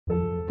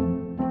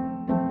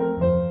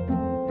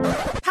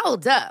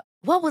Hold up.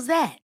 What was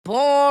that?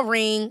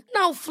 Boring.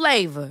 No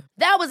flavor.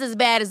 That was as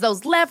bad as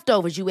those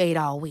leftovers you ate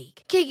all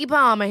week. Keke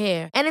Palmer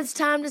here, and it's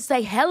time to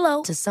say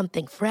hello to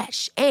something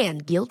fresh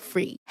and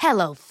guilt-free.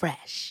 Hello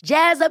Fresh.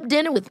 Jazz up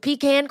dinner with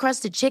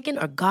pecan-crusted chicken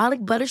or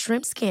garlic butter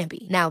shrimp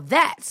scampi. Now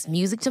that's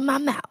music to my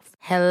mouth.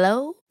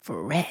 Hello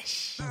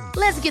Fresh.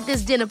 Let's get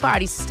this dinner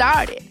party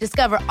started.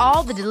 Discover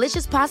all the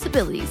delicious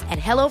possibilities at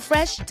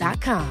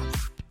hellofresh.com.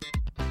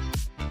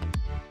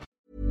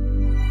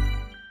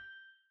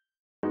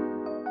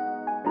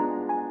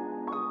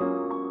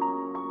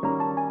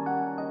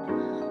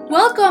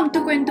 Welcome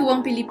to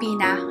Kwentuhang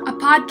Pilipina, a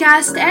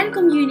podcast and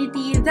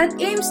community that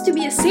aims to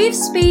be a safe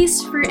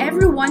space for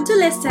everyone to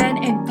listen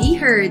and be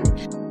heard.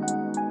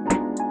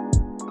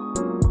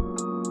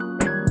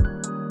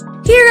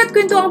 Here at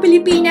Kwentuhang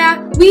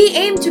Pilipina, we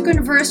aim to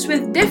converse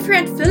with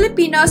different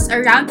Filipinos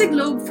around the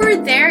globe for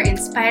their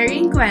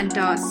inspiring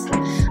kwentos.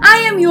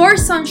 I am your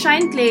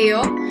Sunshine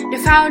Cleo, the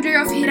founder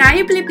of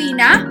Hiraya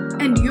Pilipina,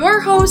 and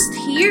your host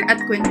here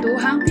at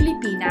Kwentuhang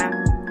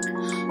Pilipina.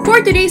 For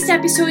today's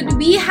episode,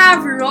 we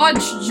have Rog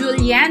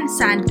Julian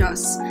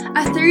Santos,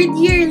 a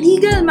third-year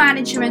legal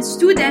management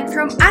student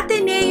from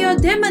Ateneo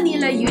de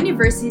Manila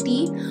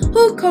University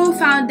who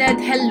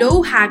co-founded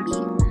Hello Habi,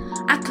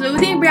 a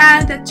clothing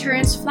brand that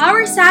turns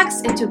flour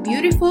sacks into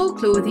beautiful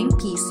clothing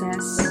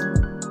pieces.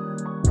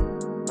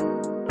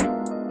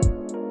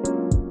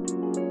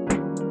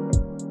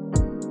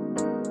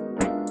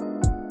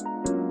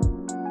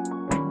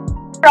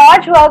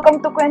 Rog,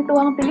 welcome to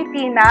Kwentuhang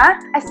Pilipina,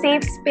 a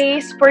safe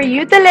space for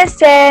you to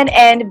listen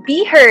and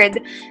be heard.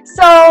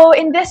 So,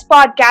 in this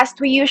podcast,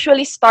 we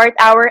usually start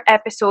our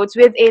episodes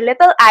with a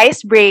little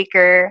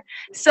icebreaker.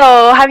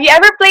 So, have you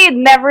ever played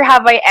Never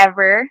Have I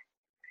Ever?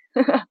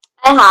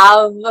 I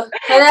have.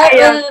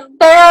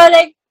 Pero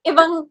like,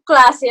 ibang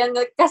klase yan.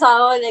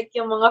 Kasama like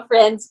yung mga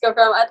friends ko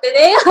from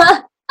Ateneo.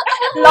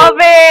 Love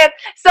it!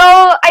 So,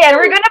 ayan,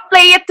 we're gonna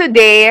play it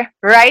today,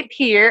 right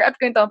here at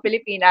Kwentuhang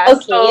Pilipina.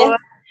 Okay. So,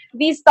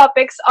 these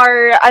topics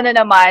are,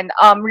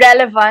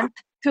 relevant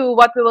to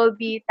what we will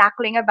be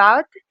tackling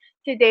about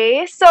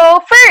today. So,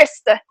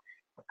 first,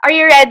 are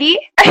you ready?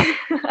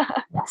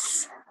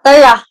 Yes.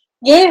 Tara,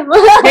 game!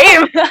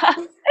 Game!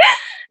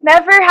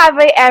 Never have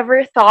I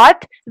ever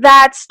thought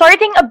that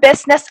starting a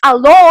business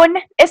alone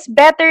is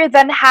better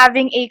than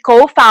having a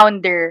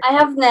co-founder. I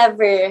have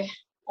never.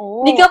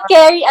 Oh. Hindi ko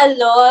carry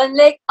alone.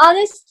 Like,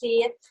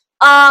 honestly,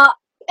 I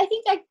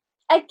think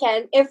I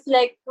can if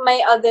like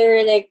my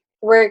other like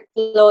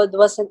workload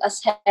wasn't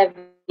as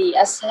heavy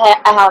as I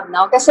have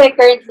now. Kasi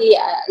currently,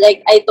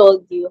 like I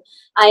told you,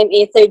 I'm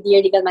a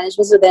third-year legal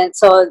management student.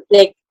 So,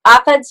 like,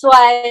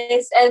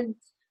 ACADS-wise, and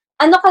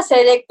ano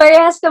kasi, like,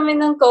 parehas kami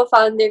ng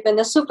co-founder ko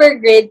na super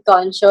grade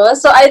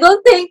conscious. So, I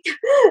don't think,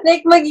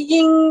 like,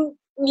 magiging,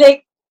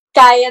 like,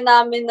 kaya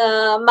namin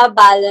na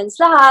mabalance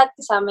lahat,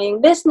 kasama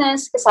yung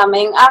business, kasama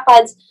yung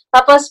ACADS,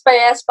 tapos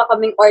parehas pa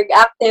kaming org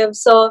active.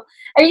 So,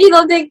 I really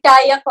don't think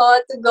kaya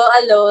ko to go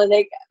alone.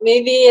 Like,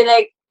 maybe,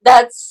 like,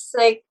 that's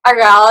like a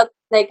route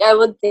like I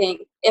would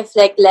think if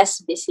like less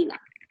busy na.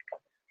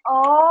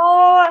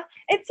 Oh,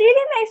 it's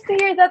really nice to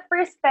hear that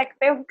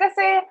perspective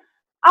kasi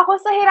ako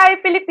sa Hiraya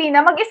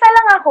Pilipina, mag-isa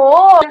lang ako.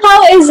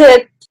 How is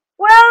it?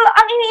 Well,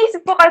 ang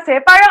iniisip ko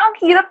kasi, parang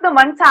ang hirap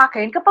naman sa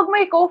akin kapag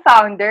may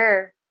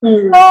co-founder.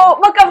 Hmm. So,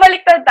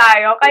 magkabaliktad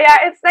tayo.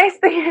 Kaya it's nice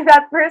to hear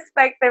that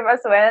perspective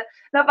as well.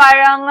 Na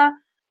parang,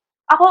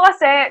 ako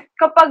kasi,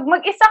 kapag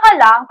mag-isa ka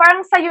lang,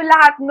 parang sa'yo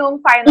lahat nung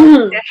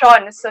final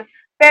decisions.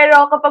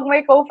 Pero kapag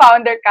may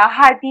co-founder ka,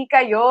 hati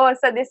kayo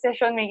sa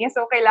decision making.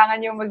 So,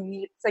 kailangan yung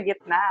mag-meet sa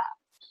gitna.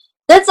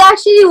 That's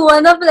actually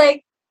one of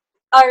like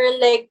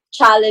our like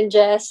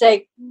challenges.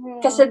 Like,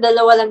 kasi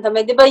dalawa lang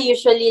kami. Di ba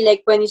usually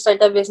like when you start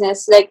a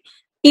business, like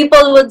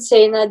people would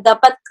say na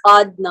dapat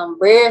odd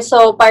number.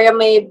 So, para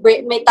may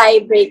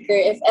tiebreaker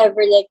if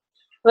ever like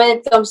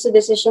when it comes to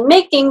decision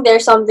making,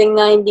 there's something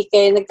na hindi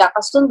kayo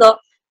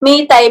nagkakasundo.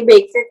 May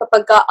tiebreaker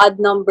kapag ka-odd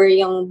number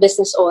yung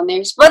business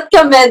owners. But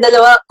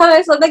dalawa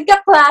kami, so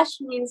nagka-clash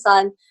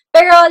minsan.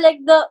 Pero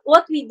like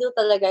what we do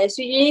talaga is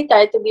we really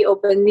try to be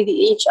open with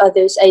each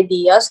other's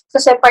ideas.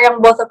 Kasi parang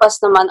both of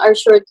us naman are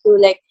sure to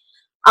like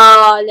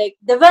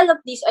develop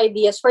these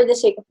ideas for the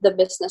sake of the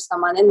business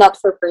naman and not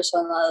for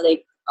personal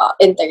like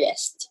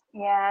interest.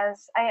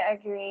 Yes, I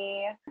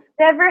agree.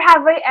 Never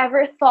have I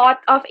ever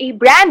thought of a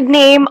brand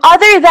name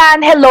other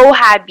than Hello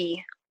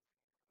Habi.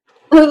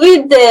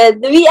 We did.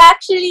 We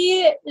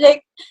actually,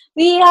 like,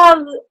 we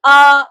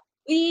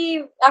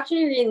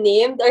actually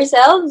renamed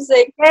ourselves,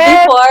 like,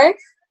 before.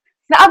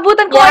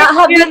 Naabutan ko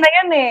yung na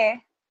yun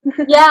eh.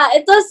 Yeah,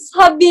 it was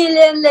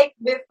Habilin, like,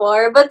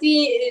 before. But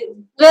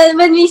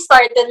when we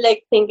started,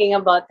 like, thinking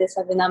about this,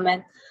 sabi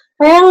namin,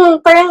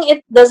 parang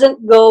it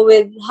doesn't go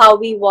with how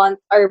we want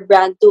our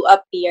brand to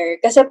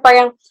appear. Kasi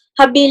parang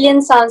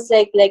Habilin sounds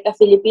like a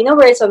Filipino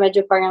word, so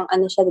medyo parang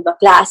ano siya, diba,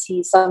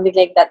 classy, something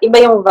like that.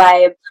 Iba yung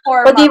vibe.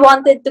 But we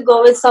wanted to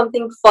go with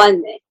something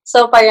fun eh.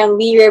 So parang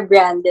we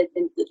rebranded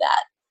into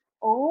that.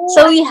 Oh.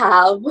 So we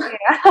have.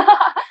 Yeah.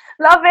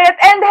 Love it.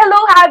 And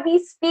Hello Habi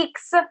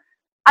speaks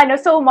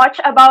so much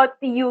about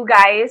you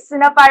guys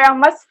na parang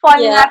mas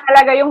fun Yeah. na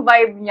talaga yung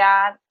vibe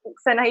niya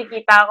sa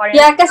nakikita ko rin.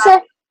 Yeah,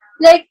 kasi,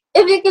 like,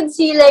 if you could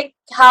see, like,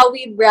 how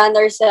we brand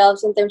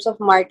ourselves in terms of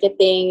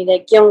marketing,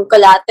 like, yung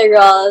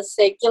collaterals,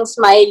 like, yung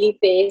smiley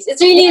face,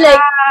 it's really,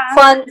 like,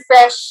 fun,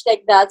 fresh,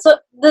 like that. So,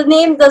 the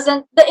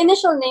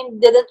initial name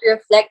didn't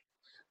reflect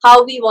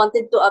how we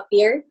wanted to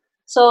appear.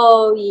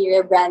 So, we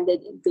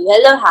rebranded into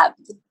Hello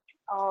Happy.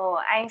 Oh,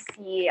 I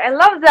see. I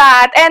love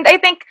that. And I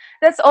think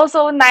that's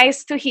also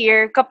nice to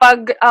hear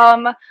kapag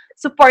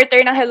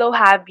supporter ng Hello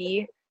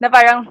Happy na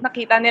parang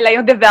nakita nila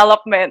yung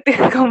development,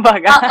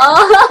 kumbaga.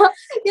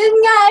 Yun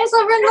nga,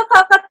 sobrang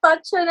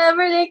nakaka-touch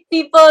whenever, like,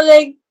 people,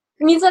 like,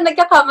 minsan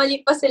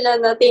nagkakamali pa sila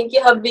na thank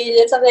you,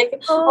 Habilin. So,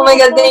 like, oh my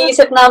God,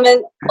 naiisip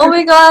namin, oh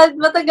my God,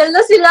 matagal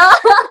na sila.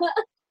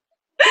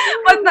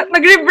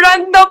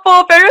 Nag-rebrand na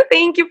po, pero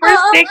thank you for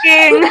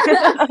sticking.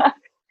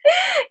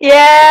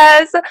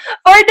 Yes.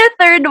 For the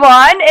third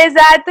one is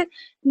that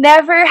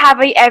never have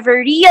I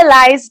ever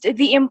realized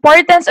the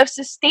importance of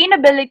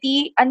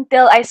sustainability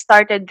until I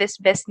started this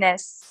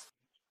business.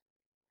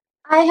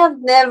 I have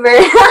never.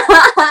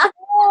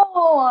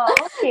 Oh,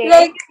 okay.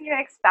 Like, Can you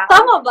expound?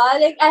 tama ba?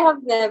 Like, I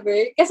have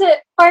never. Kasi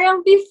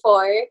parang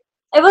before,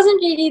 I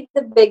wasn't really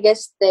the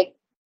biggest, like,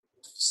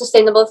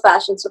 sustainable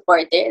fashion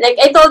supporter. Like,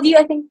 I told you,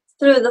 I think,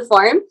 through the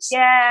forums.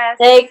 Yes.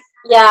 Like,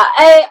 yeah,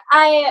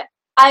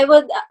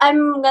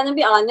 I'm gonna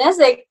be honest,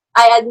 like,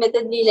 I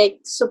admittedly, like,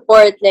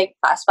 support, like,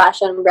 fast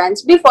fashion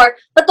brands before,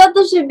 but that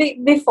was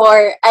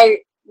before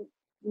I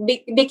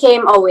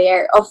became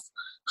aware of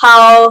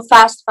how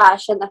fast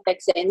fashion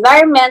affects the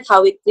environment,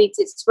 how it treats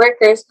its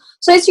workers.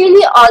 So it's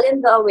really all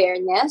in the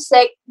awareness.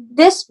 Like,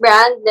 this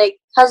brand, like,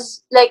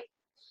 has, like,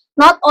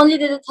 not only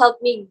did it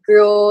help me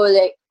grow,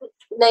 like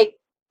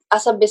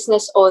as a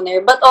business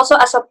owner, but also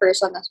as a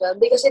person as well,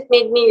 because it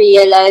made me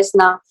realize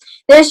now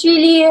there's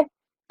really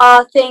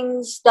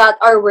things that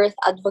are worth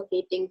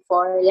advocating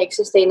for, like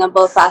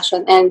sustainable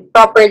fashion and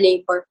proper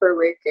labor for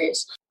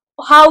workers.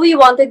 How we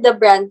wanted the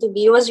brand to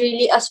be was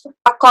really a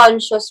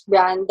conscious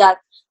brand that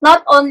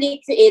not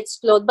only creates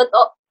clothes,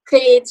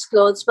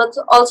 but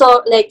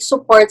also, like,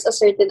 supports a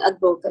certain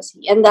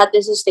advocacy, and that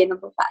is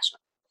sustainable fashion.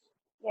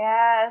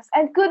 Yes.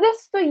 And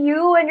kudos to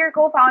you and your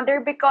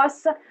co-founder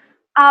because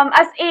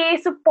as a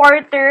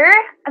supporter,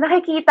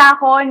 nakikita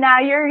ko na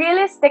you're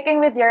really sticking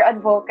with your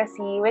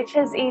advocacy, which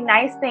is a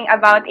nice thing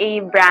about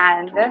a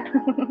brand.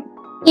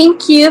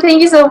 Thank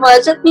you so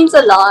much. That means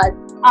a lot.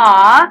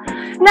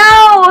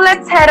 Now,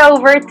 let's head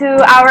over to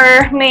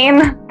our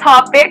main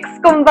topics,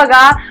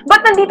 kumbaga.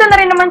 But nandito na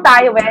rin naman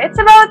tayo eh. It's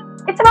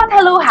about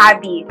Hello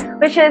Happy,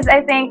 which is,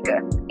 I think,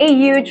 a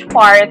huge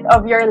part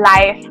of your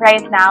life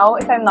right now,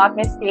 if I'm not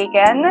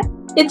mistaken.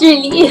 It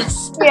really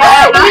is.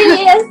 Yeah. It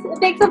really is.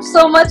 It takes up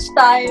so much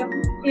time.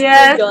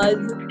 Yes. Oh my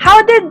God.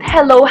 How did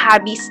Hello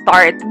Happy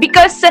start?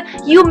 Because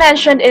you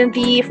mentioned in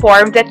the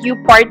form that you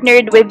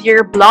partnered with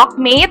your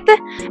blockmate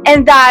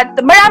and that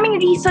maraming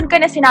reason ka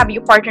na sinabi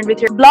you partnered with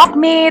your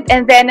blockmate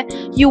and then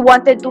you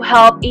wanted to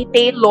help a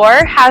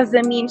tailor have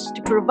the means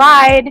to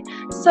provide.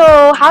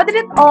 So how did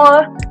it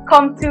all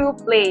come to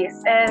place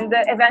and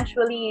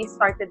eventually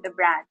started the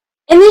brand?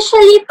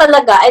 Initially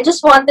talaga, I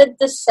just wanted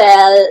to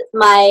sell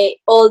my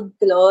old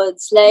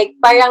clothes. Like,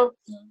 parang,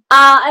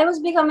 I was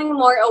becoming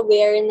more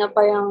aware na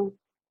parang,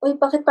 uy,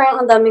 bakit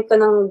parang ang dami ko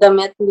ng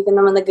damit, hindi ko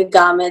naman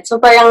nagagamit. So,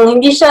 parang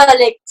hindi siya,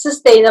 like,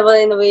 sustainable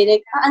in a way.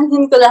 Like,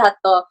 aanhin ko lahat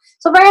to.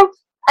 So, parang,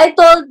 I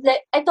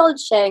told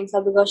Sheng,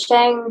 sabi ko,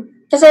 Sheng,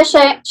 kasi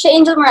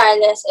Angel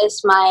Morales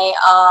is my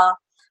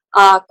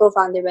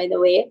co-founder, by the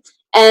way.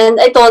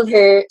 And I told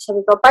her,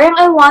 sabi ko, parang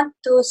I want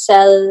to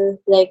sell,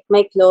 like,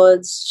 my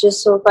clothes.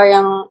 Just so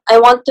parang,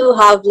 I want to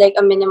have, like,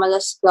 a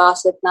minimalist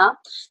closet na.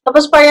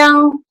 Tapos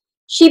parang,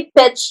 she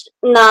pitched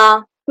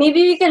na,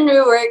 maybe we can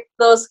rework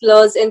those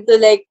clothes into,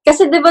 like,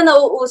 kasi di ba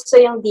nauuso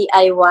yung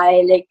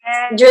DIY, like,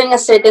 during a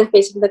certain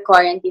phase of the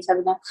quarantine,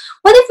 sabi na,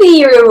 what if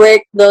we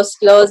rework those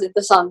clothes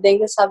into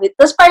something?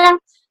 Tapos parang,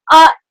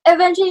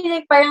 eventually,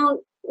 like, parang,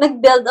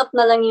 nag-build up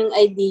na lang yung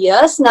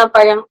ideas na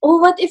parang,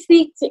 oh, what if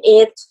we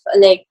create,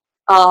 like,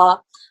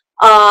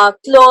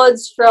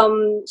 clothes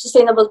from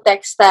sustainable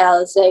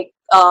textiles, like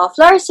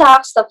flour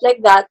sacks, stuff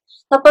like that.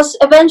 Tapos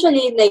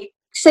eventually, like,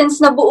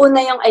 since nabuo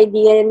na yung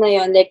idea na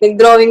yun, like,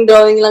 nag-drawing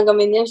lang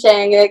kami niya,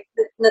 Sheng, like,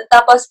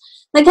 tapos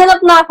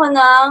naghanap na ako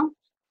ng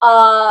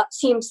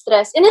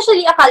seamstress.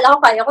 Initially, akala ko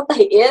kaya ko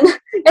tahiin.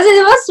 Kasi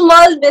di ba,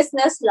 small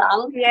business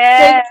lang.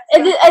 Yes.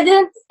 Like, I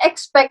didn't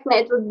expect na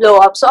it would blow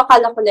up. So,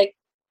 akala ko, like,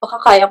 baka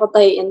kaya ko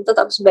tahiin to,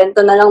 tapos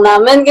bento na lang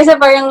namin. Kasi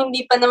parang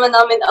hindi pa naman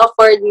namin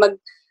afford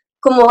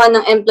kumuha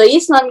ng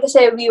employees noon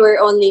kasi we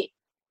were only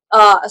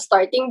a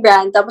starting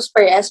brand, tapos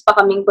parehas pa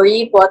kaming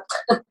kuripot.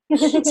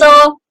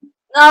 So,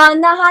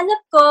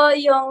 nahanap ko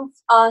yung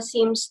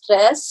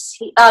seamstress,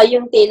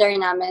 yung tailor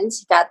namin,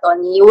 si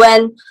Katoni,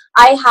 when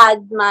I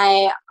had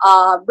my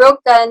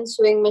broken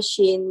sewing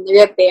machine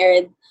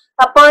repaired.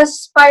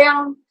 Tapos,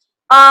 parang,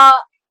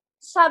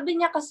 sabi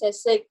niya kasi,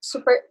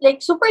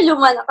 super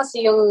luma na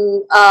kasi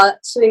yung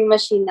sewing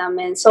machine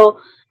namin. So,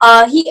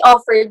 he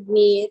offered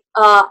me,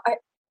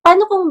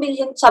 paano kung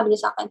bilhin, sabi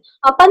niya sa akin,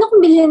 paano kung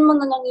bilhin mo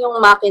na lang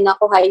yung makina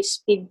ko, high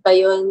speed pa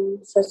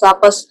yun. So,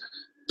 tapos,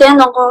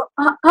 tinanong ko,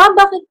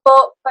 bakit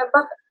po?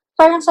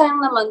 Parang sayang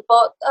naman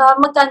po.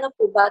 Magkano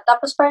po ba?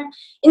 Tapos parang,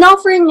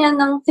 in-offer niya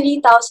ng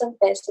 3,000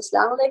 pesos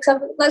lang. Like,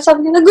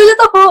 sabi niya, nagulat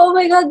ako, oh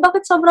my God,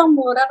 bakit sobrang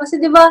mura? Kasi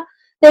di ba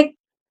like,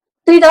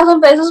 3,000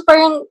 pesos,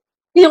 parang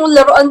yung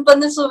laruan pa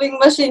ng sewing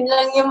machine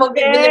lang yung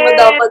mabibili mo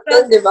dapat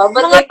doon, di ba?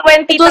 But mga like,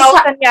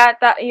 20,000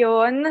 yata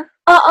yun.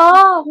 Oo.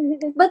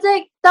 But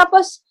like,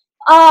 tapos,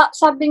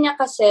 sabi niya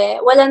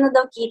kasi, wala na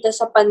daw kita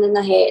sa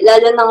pananahe,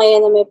 lalo na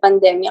ngayon na may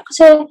pandemya.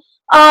 Kasi,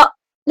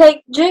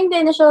 like, during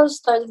the initial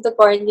start of the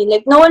quarantine,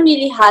 like, no one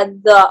really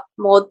had the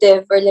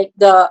motive or like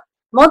the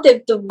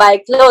motive to buy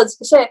clothes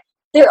kasi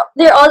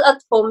they're all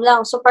at home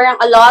lang. So parang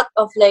a lot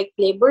of like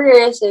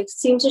laborers, like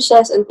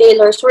seamstresses and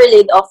tailors were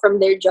laid off from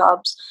their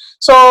jobs.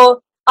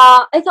 So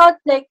I thought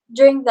like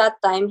during that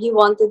time he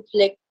wanted to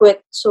like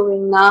quit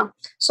sewing na.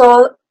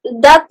 So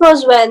that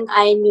was when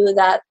I knew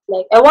that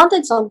like I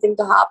wanted something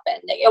to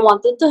happen. Like I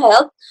wanted to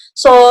help.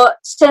 So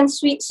since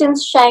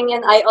Shang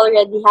and I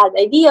already had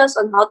ideas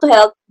on how to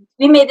help,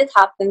 we made it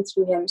happen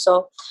through him.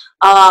 So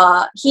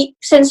he,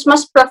 since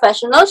mas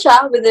professional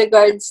siya with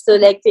regards to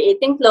like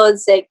creating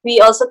clothes, like we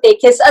also take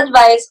his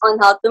advice on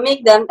how to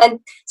make them, and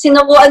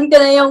sinubuan ko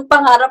na yung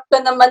pangarap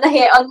ko na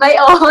manahe on my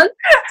own.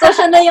 So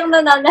siya na yung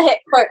nananahe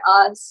for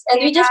us,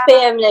 and we just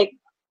pay him like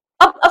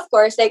of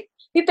course like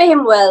we pay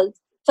him well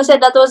kasi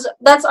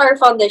that's our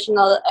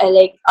foundational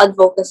like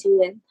advocacy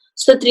and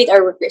to treat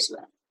our workers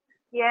well.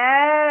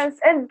 Yes,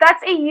 and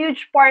that's a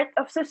huge part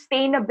of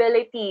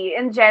sustainability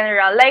in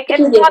general. Like,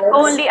 it's not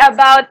only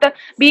about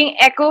being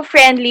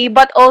eco-friendly,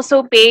 but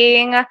also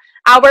paying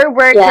our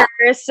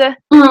workers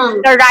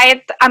the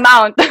right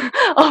amount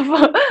of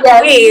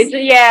wage.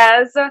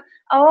 Yes.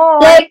 Oh,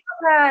 like,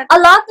 a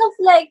lot of,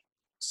 like,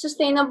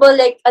 sustainable,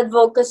 like,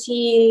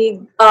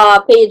 advocacy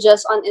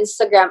pages on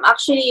Instagram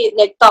actually,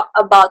 like, talk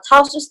about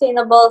how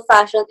sustainable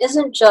fashion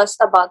isn't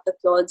just about the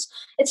clothes.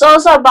 It's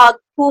also about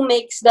who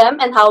makes them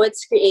and how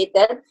it's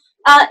created.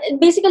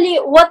 Basically,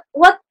 what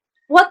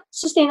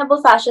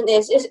sustainable fashion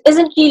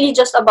isn't really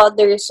just about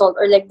the result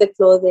or like the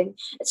clothing.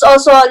 It's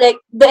also like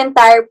the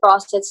entire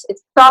process.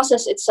 It's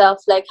process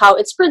itself, like how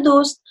it's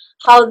produced,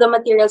 how the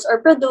materials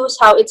are produced,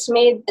 how it's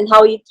made, and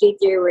how you treat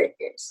your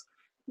workers.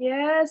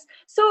 Yes.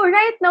 So,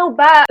 right now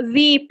ba,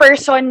 the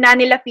person na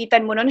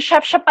nilapitan mo nun,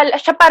 siya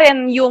pa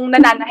rin yung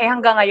nananahe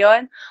hanggang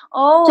ngayon?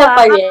 Oh,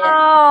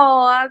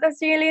 wow.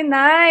 That's really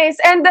nice.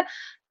 And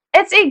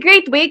it's a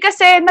great way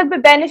kasi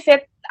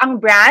nagbe-benefit ang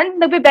brand,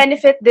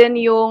 nagbe-benefit din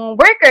yung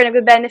worker,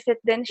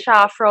 nagbe-benefit din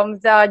siya from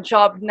the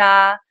job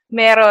na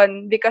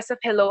meron because of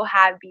Hello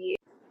Habi.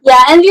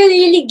 Yeah, and we're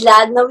really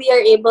glad na we are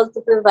able to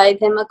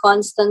provide him a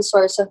constant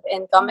source of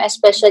income,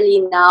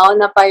 especially now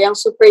na parang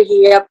super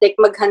hirap like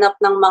maghanap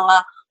ng mga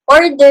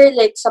order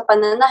like sa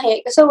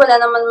pananahe kasi wala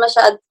naman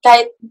masyad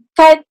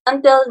kahit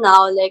until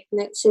now like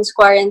since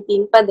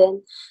quarantine pa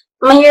din,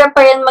 mahirap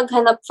pa rin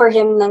maghanap for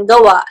him ng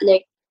gawa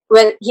like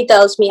when he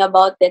tells me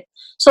about it.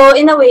 So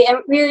in a way,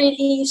 we're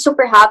really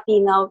super happy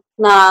now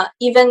na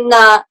even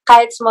na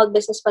kahit small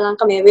business pa lang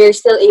kami, we're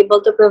still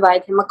able to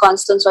provide him a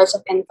constant source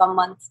of income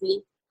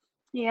monthly.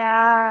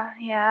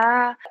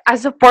 Yeah.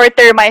 As a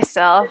supporter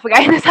myself,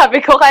 gaya na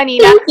sabi ko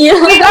kanina,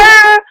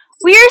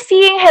 we are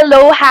seeing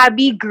Hello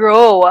Habi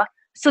grow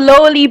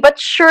slowly but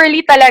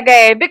surely talaga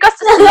eh. Because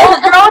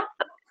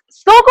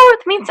slow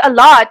growth means a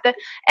lot.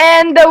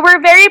 And we're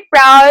very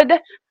proud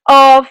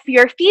of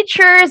your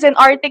features and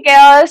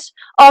articles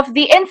of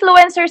the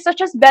influencers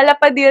such as Bella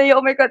Padilla.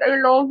 Oh my God, I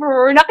love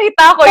her.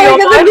 Nakita ko yun.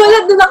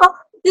 Nagulat din ako.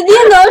 Did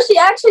you know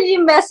she actually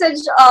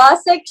messaged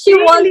us? Like, she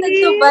wanted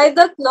to buy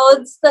the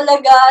clothes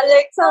talaga.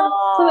 Like,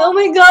 oh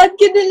my God,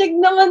 kinilig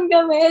naman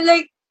kami.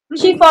 Like,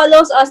 she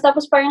follows us,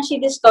 tapos parang she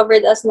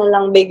discovered us na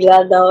lang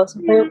bigla daw.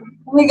 So, parang,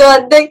 oh my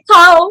God, like,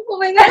 how? Oh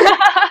my God.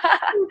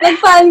 Like,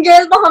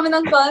 fangirl pa kami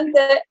ng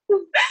konti.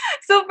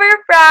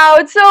 Super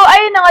proud. So,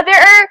 ayun na nga,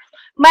 there are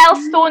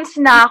milestones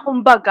na,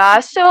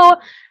 kumbaga. So,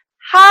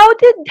 how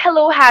did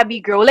Hello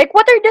Habi grow? Like,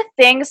 what are the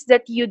things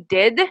that you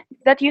did,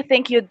 that you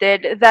think you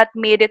did, that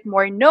made it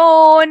more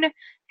known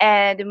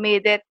and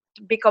made it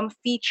become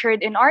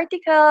featured in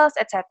articles,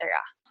 etc.?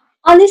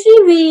 Honestly,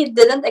 we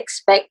didn't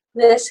expect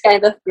this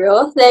kind of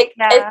growth. Like,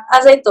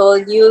 as I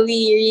told you,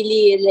 we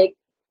really, like,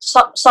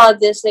 saw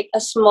this, like, a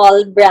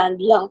small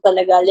brand lang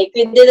talaga. Like,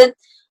 we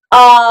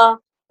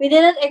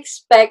didn't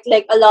expect,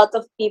 like, a lot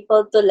of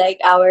people to like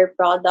our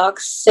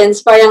products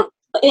since parang,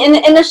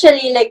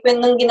 initially, like,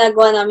 when nung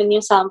ginagawa namin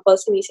yung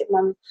samples, sinisip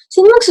namin,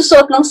 sino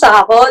magsusuot ng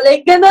sako?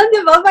 Like, gano'n,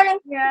 di ba? Parang,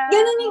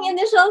 gano'n yung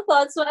initial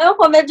thoughts. So, ewan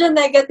ko, medyo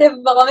negative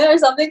ba kami or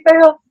something.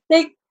 Pero,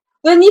 like,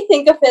 when you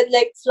think of it,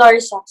 like, flower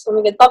socks, oh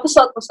my God,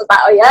 papasuot mo sa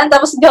tao yan,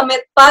 tapos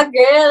gamit pa,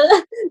 girl.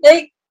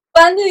 Like,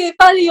 paano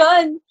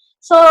yun?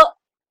 So,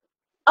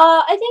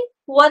 I think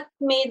what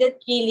made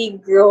it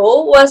really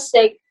grow was,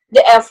 like,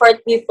 the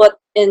effort we put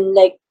in,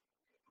 like,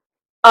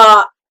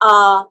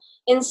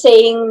 in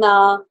saying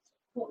na,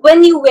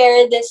 when you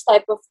wear this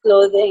type of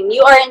clothing,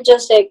 you aren't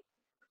just like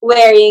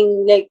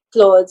wearing like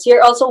clothes,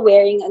 you're also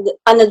wearing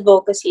an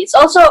advocacy. It's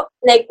also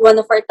like one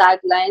of our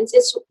taglines.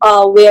 It's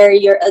wear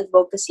your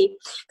advocacy.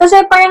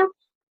 Kasi parang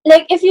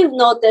like if you've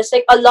noticed,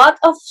 like a lot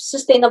of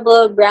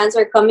sustainable brands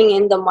are coming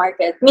in the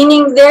market,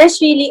 meaning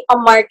there's really a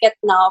market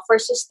now for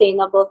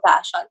sustainable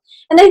fashion.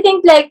 And I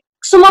think like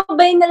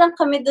sumabay na lang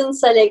kami dun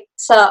sa like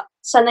sa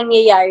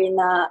nangyayari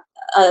na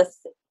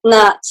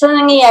sa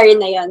nangyayari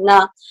na yan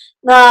na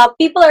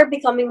people are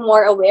becoming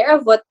more aware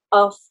of what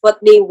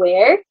they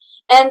wear,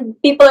 and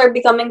people are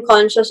becoming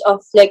conscious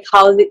of like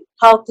how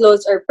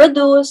clothes are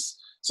produced.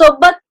 So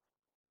but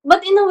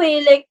in a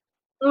way like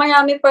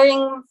marami pa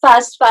ring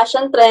fast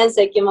fashion trends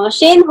like yung mga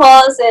Shane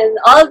Halls and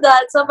all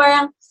that. So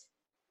parang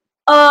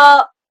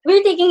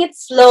we're taking it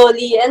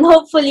slowly, and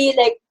hopefully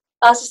like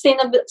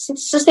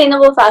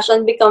sustainable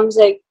fashion becomes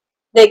like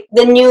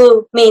the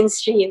new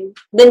mainstream,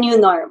 the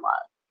new normal.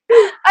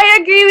 I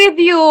agree with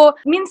you.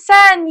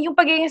 Minsan, yung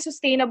pagiging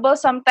sustainable,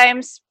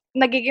 sometimes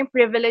nagiging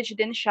privilege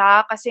din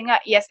siya kasi nga,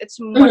 yes, it's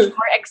much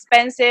more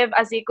expensive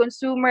as a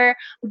consumer,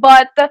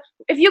 but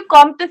if you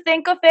come to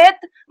think of it,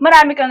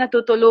 marami kang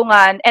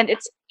natutulungan and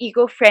it's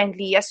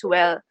eco-friendly as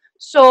well.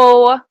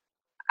 So,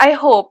 I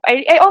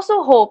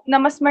also hope na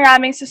mas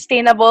maraming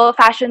sustainable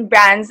fashion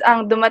brands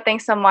ang dumating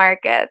sa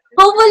market.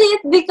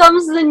 Hopefully, it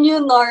becomes the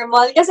new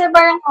normal kasi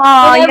parang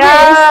whenever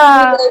I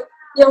see, like,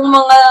 yung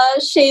mga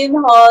Shane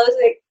Halls,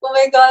 like, oh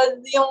my God,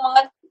 yung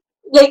mga,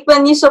 like,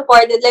 when you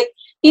support it, like,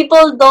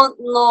 people don't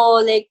know,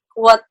 like,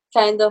 what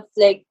kind of,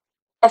 like,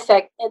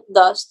 effect it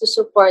does to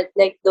support,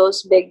 like,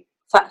 those big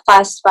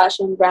fast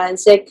fashion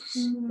brands. Like,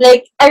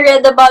 I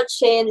read about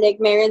Shane,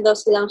 like, meron daw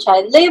silang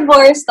child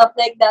labor, stuff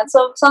like that.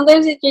 So,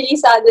 sometimes it really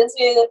saddens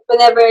me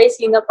whenever I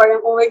see na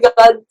parang, oh my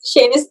God,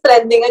 Shane is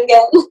trending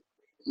again.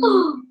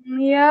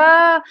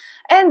 Yeah.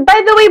 And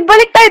by the way,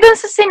 balik tayo dun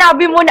sa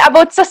sinabi mo na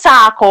about sa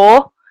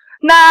sako.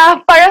 Na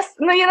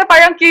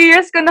parang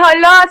curious ko na,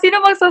 hala,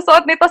 sino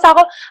magsusuot nito sa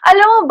ako?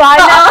 Alam mo ba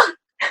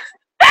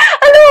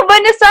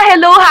na sa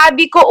Hello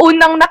Habi ko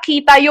unang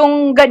nakita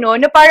yung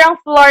gano'n, na parang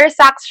floor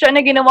sacks siya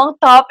na ginawang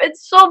top.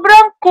 It's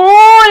sobrang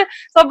cool!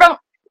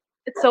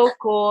 It's so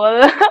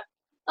cool.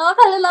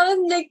 Akala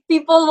namin, like,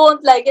 people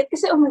won't like it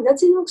kasi, oh my God,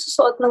 sino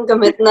magsusuot ng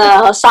gamit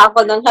na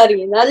sako ng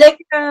harina? Like,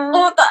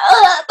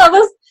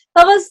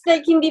 tapos,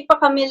 like, hindi pa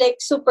kami,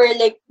 like, super,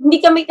 like, hindi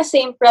kami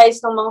ka-same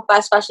price ng mga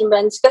fast fashion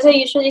brands. Kasi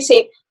usually,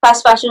 fast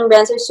fashion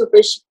brands are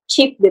super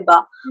cheap,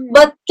 diba?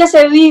 But,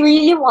 kasi we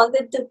really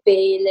wanted to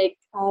pay, like,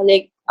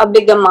 a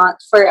big amount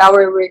for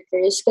our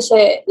workers.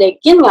 Kasi, like,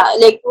 yun nga,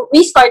 like,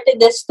 we started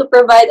this to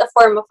provide a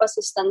form of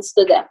assistance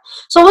to them.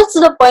 So, what's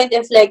the point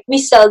if, like, we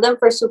sell them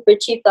for super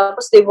cheap,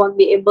 tapos they won't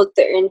be able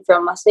to earn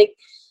from us? Like,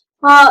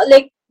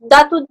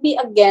 that would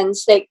be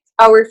against, like,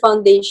 our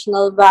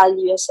foundational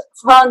value as a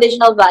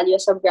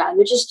brand,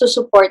 which is to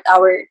support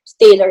our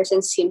tailors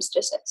and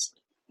seamstresses.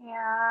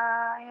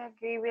 Yeah, I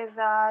agree with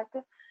that.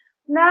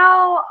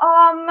 Now,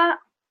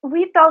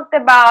 we talked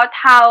about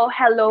how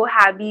Hello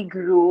Habi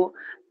grew.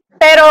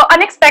 Pero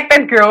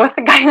unexpected growth,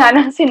 gaya nga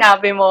ng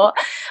sinabi mo.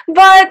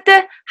 But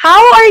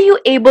how are you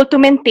able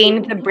to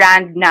maintain the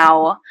brand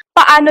now?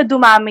 Paano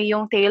dumami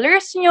yung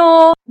tailors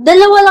nyo?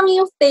 Dalawa lang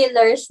yung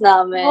tailors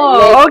namin.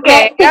 Oh,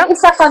 like, okay.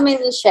 Isa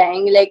kami ni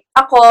Sheng. Like,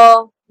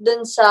 ako,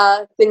 dun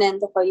sa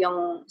pinento ko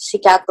yung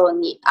si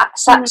Katoni.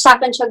 Sa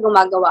akin siya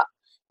gumagawa.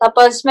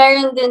 Tapos,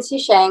 meron din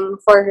si Sheng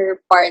for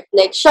her part.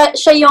 Like, siya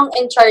yung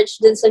in charge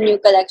dun sa new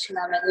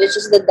collection namin, which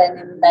is the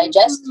Denim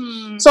Digest.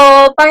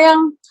 So,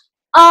 parang,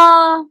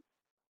 I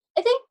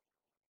think,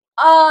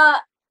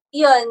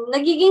 yun,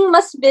 nagiging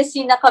mas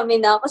busy na kami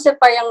na kasi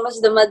parang mas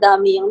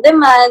dumadami yung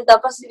demand.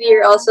 Tapos,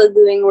 we're also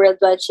doing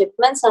worldwide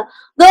shipments.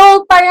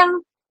 Though, parang,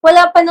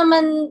 wala pa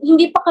naman,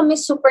 hindi pa kami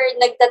super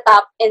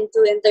nagtatap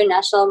into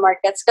international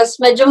markets kasi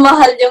medyo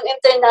mahal yung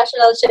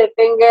international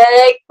shipping.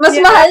 Like, mas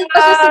mahal pa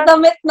siya sa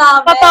damit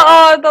namin.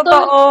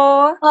 Totoo.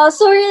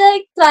 So, we're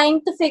like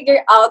trying to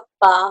figure out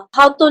pa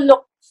how to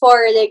look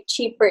for like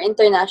cheaper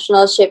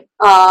international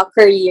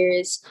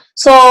couriers.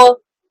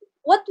 So,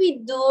 what we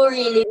do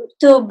really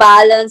to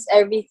balance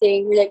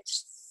everything, like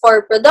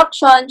for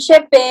production,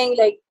 shipping,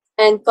 like,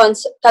 and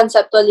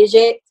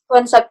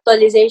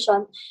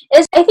conceptualization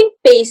is, I think,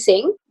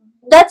 pacing.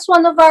 That's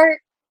one of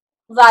our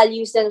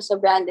values then sa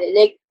brand.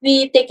 Like,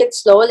 we take it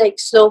slow, like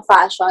slow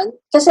fashion.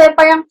 Kasi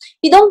parang,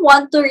 we don't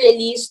want to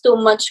release too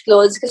much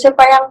clothes. Kasi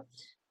parang,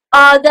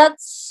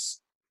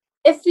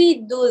 if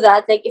we do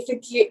that, like, if we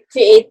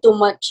create too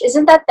much,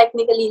 isn't that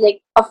technically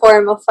like a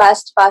form of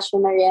fast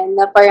fashion na rin?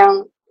 Na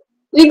parang,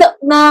 we're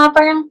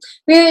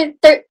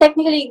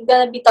technically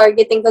gonna be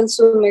targeting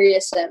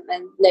consumerism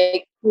and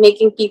like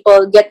making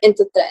people get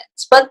into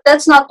trends, but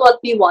that's not what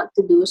we want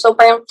to do. So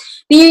parang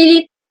we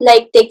really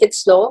like take it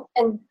slow,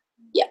 and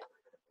yeah,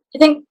 I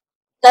think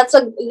that's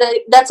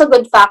a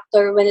good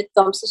factor when it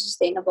comes to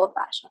sustainable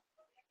fashion.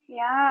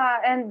 Yeah,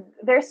 and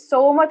there's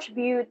so much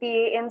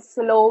beauty in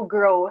slow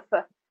growth.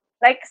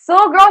 Like,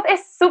 slow growth is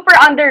super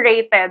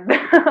underrated.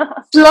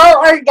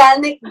 Slow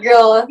organic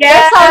growth. Yes.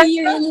 That's how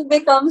you really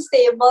become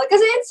stable.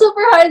 Kasi it's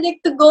super hard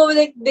like to go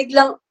like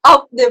biglang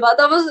up, di ba?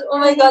 Tapos, oh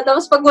my God,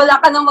 tapos pag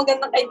wala ka ng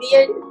magandang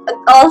idea, it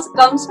all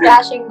comes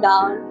crashing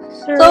down.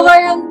 True. So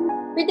parang,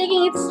 we're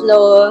taking it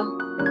slow.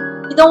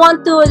 You don't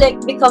want to like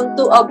become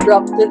too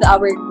abrupt with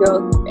our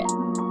growth.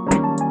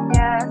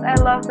 Yes, I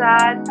love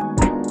that.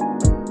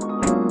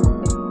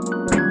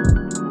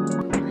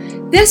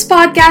 This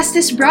podcast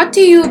is brought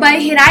to you by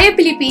Hiraya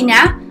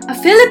Pilipina, a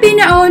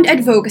Filipino-owned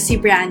advocacy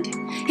brand.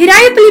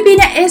 Hiraya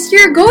Pilipina is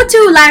your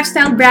go-to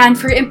lifestyle brand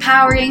for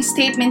empowering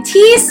statement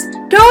tees,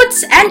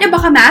 totes, and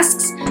abaka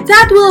masks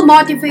that will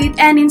motivate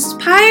and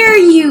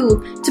inspire you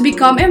to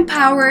become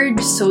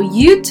empowered so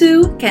you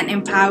too can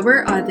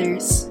empower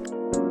others.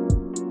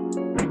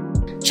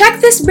 Check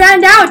this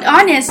brand out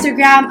on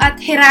Instagram at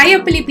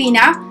Hiraya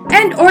Pilipina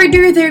and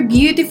order their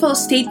beautiful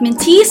statement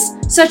tees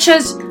such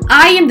as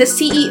I am the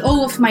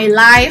CEO of my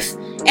life,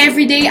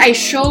 every day I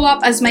show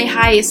up as my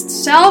highest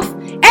self,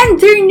 and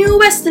their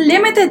newest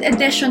limited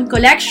edition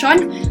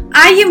collection,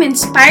 I am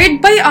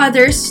inspired by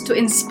others to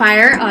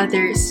inspire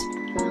others.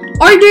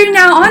 Order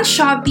now on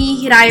Shopee,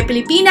 Hiraya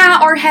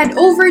Pilipina, or head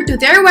over to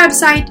their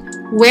website,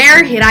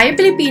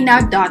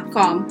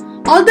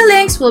 wearhirayapilipina.com. All the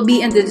links will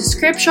be in the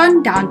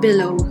description down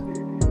below.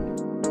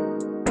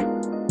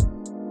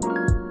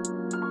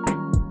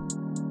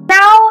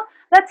 Now,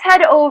 let's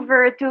head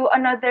over to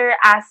another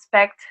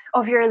aspect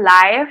of your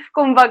life,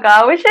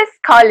 kumbaga, which is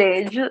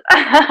college. Alam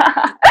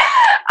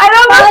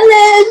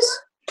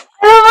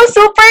mo,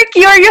 super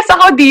curious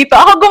ako dito.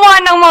 Ako gumawa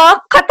ng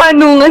mga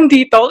katanungan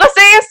dito kasi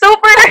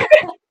super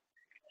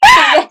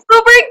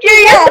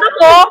curious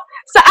ako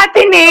sa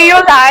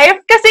Ateneo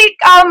life kasi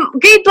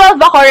grade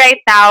 12 ako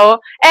right now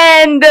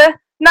and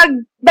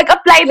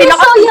nag-apply din You're ako.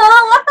 so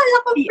young! Akala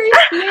ko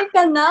first year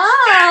ka na!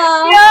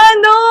 Yeah,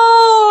 no!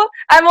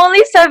 I'm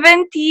only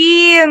 17.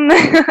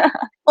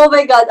 Oh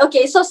my God.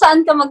 Okay, so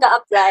saan ka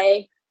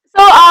mag-a-apply? So,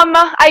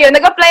 ayun,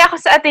 nag-apply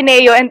ako sa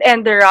Ateneo and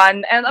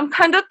Enderon, and I'm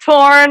kind of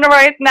torn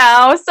right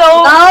now. So,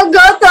 Now, go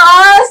to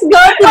us!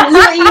 Go to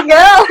Blue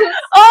Eagle!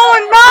 oh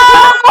no!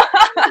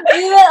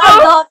 We will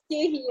adopt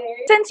you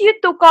here. Since you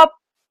took up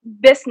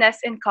business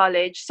in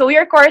college, so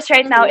your course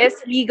right now is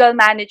legal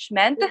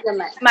management. Am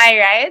I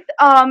right?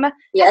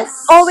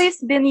 Yes.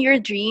 Always been your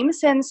dream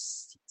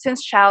since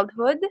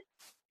childhood?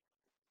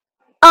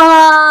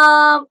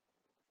 For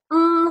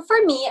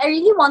me, I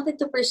really wanted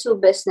to pursue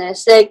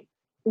business. Like,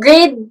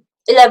 grade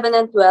 11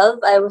 and 12,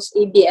 I was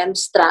ABM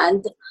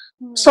strand.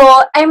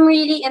 So, I'm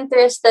really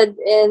interested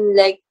in,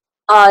 like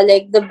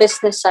the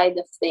business side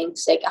of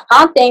things. Like,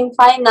 accounting,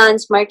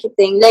 finance,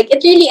 marketing. Like,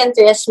 it really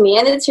interests me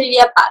and it's really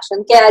a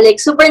passion. Kaya, like,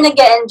 super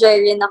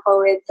nag-enjoy rin ako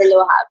with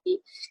Hello Happy.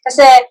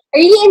 Kasi, I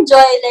really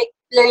enjoy, like,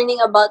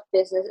 learning about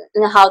business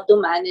and how to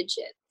manage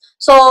it.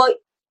 So,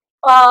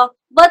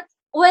 but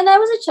when I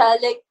was a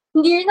child, like,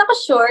 hindi rin ako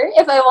sure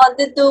if I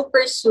wanted to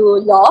pursue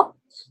law.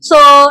 So,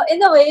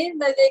 in a way,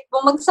 like,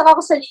 bumagsak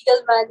ako sa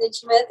legal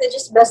management, which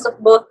is best of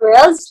both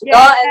worlds,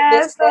 law and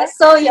business.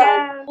 So,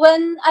 yeah,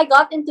 when I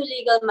got into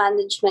legal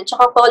management,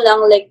 tsaka ko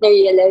lang, like,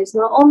 na-realize,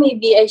 no, oh,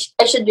 maybe I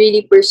should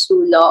really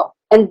pursue law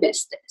and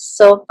business.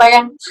 So,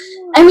 parang,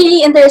 I'm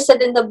really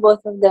interested in the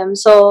both of them.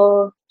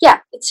 So,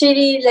 yeah, it's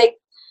really,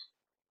 like,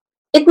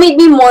 it made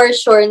me more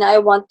sure na I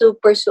want to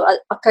pursue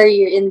a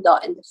career in law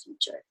in the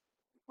future.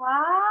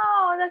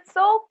 Wow, that's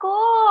so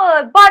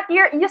cool. But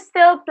you're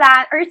still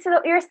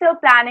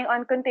planning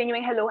on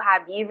continuing Hello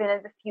Happy even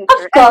in the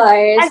future. Of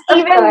course. And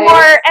even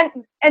more and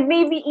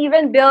maybe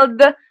even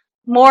build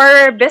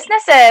more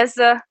businesses.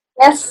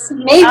 Yes,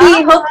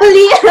 maybe,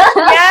 hopefully.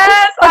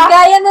 Yes.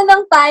 Pagkaya na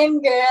ng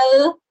time,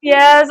 girl.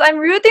 Yes,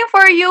 I'm rooting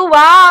for you.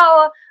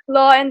 Wow.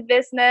 Law and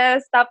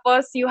business.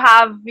 Tapos you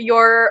have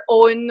your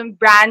own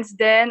brands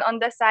then on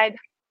the side.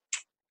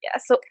 Yeah,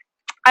 so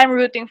I'm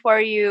rooting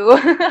for you.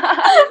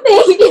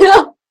 Thank you.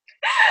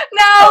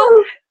 Now,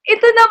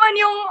 ito naman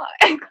yung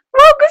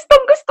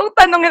gustong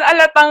tanongin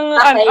alatang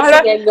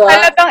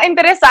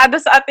interesado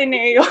sa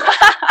Ateneo.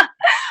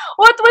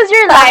 What was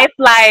your life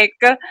like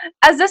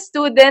as a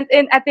student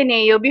in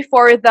Ateneo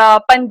before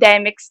the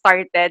pandemic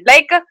started?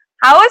 Like,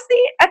 how was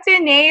the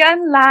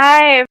Atenean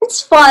life? It's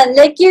fun.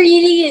 Like, you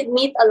really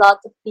meet a lot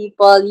of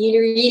people.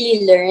 You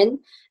really learn.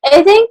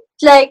 I think,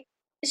 like,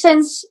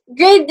 since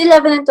grade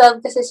 11 and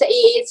 12 kasi sa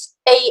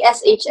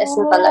ASHS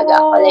na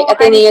talaga ako, like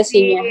Ateneo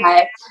Senior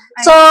High.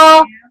 So,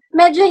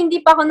 medyo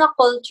hindi pa ako na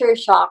culture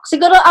shock.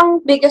 Siguro ang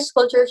biggest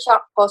culture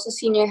shock ko sa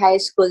senior high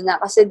school na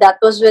kasi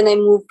that was when I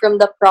moved from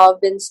the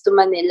province to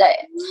Manila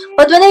eh.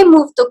 But when I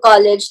moved to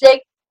college,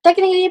 like,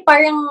 technically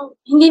parang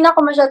hindi na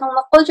ako masyadong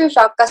na culture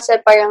shock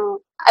kasi parang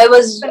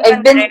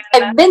I've been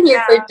here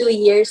for 2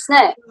 years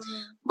na eh.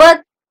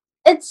 But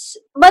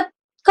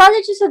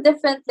college is a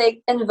different, like,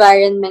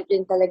 environment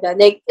rin talaga.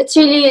 Like, it's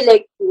really,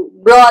 like,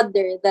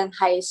 broader than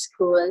high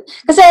school.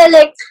 Kasi,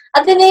 like,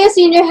 Ateneo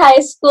Senior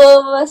High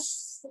School was,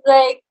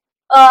 like,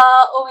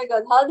 oh my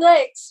God, how do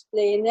I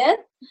explain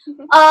it?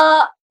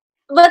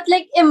 But,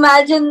 like,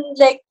 imagine,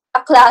 like,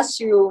 a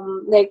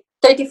classroom, like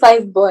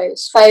 35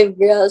 boys, 5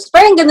 girls.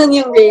 Parang ganun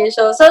yung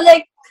ratio. So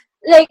like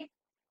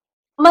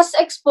mas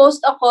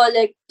exposed ako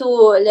like to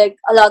like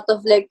a lot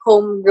of like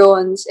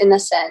homegrowns in a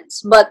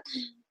sense. But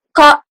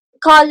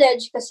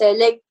college kasi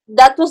like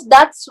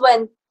that's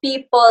when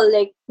people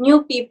like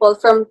new people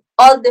from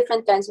all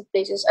different kinds of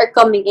places are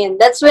coming in.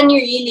 That's when you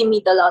really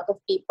meet a lot of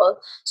people.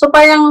 So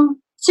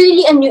parang it's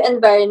really a new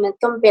environment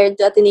compared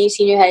to Ateneo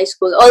Senior High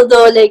School.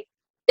 Although like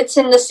it's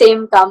in the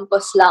same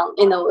campus lang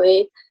in a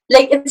way.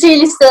 Like it's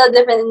really still a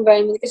different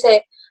environment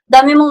kasi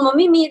dami mong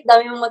mamimit,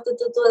 dami mong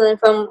matututunan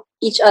from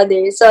each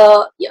other.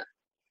 So yeah.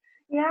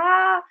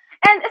 Yeah.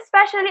 And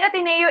especially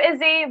Ateneo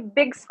is a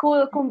big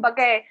school,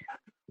 kumbaga eh.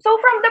 So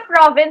from the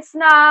province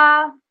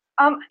na,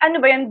 ano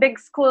ba yun, big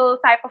school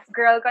type of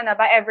girl ka na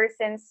ba ever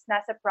since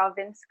nasa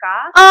province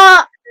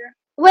ka?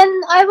 When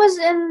I was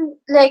in,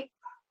 like,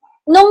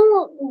 nung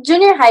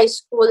junior high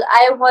school,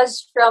 I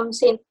was from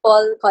St.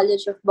 Paul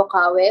College of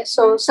Bocaue.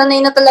 So,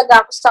 sanay na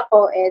talaga ako sa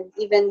co-ed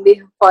even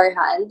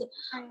beforehand.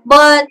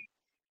 But,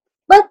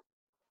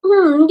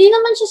 hindi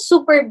naman siya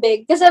super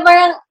big. Kasi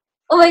parang,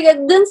 oh my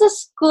God, dun sa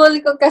school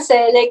ko kasi,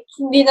 like,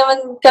 hindi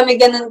naman kami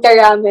ganun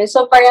karami.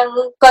 So, parang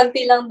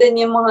konti lang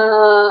din yung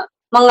mga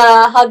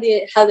how do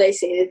I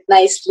say it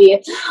nicely?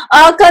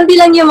 Konti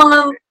lang yung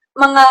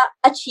mga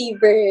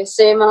achievers,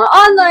 yung mga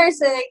honors,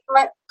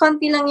 like,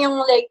 konti lang yung,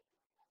 like,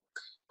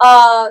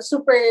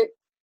 super,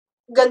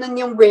 ganun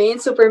yung brain,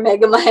 super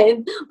mega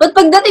mind. But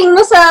pagdating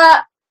mo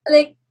sa,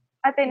 like,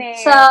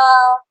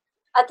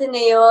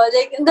 Ateneo,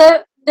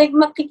 like,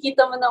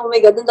 makikita mo na, oh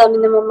my God, ang dami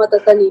naman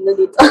matatalino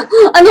dito.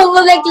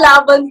 Like,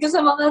 laban ko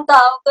sa mga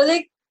tao ko.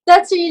 Like,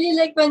 that's really,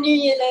 like, when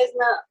you realize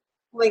na,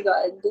 oh my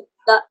God,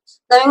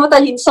 daming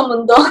matalino sa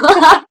mundo.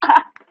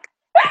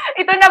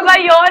 Ito na ba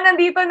yun?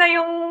 Nandito na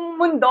yung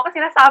mundo kasi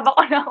nasaba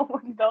ko na ang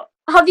mundo.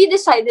 Have you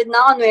decided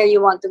now on where you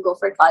want to go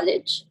for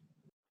college?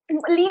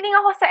 Leaning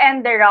ako sa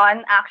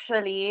Enderon,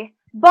 actually.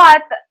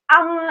 But,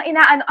 ang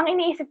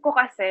iniisip ko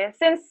kasi,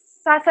 since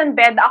sa San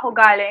Beda ako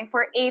galing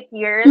for 8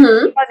 years.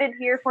 I studied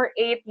here for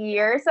 8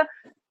 years.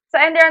 Sa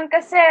Enderon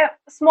kasi,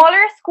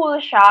 smaller school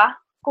siya,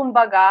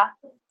 kumbaga.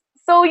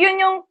 So, yun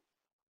yung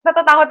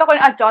natatakot ako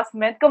yung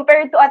adjustment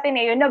compared to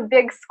Ateneo na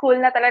big school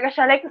na talaga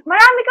siya. Like,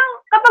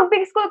 kapag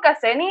big school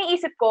kasi,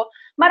 naiisip ko,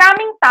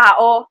 maraming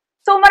tao.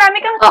 So,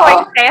 marami kang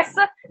choices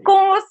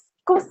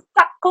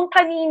kung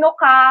kanino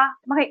ka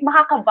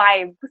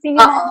makaka-vibe. Kung sino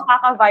yung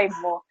makaka-vibe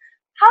mo.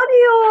 How do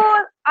you,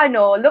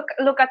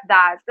 look at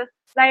that?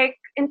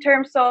 Like, in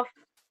terms of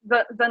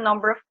the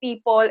number of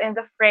people and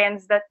the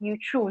friends that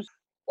you choose?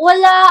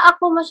 Wala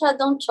ako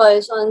masyadong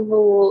choice on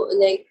who,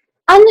 like,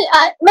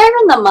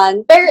 meron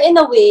naman, pero in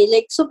a way,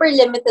 like, super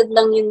limited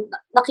lang yung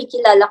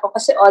nakikilala ko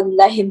kasi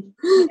online.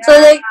 Yeah. So,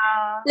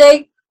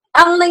 like,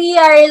 ang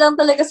nangyayari lang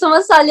talaga,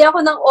 sumasali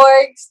ako ng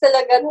orgs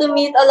talaga to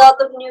meet a lot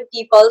of new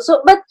people. So,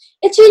 but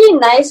it's really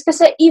nice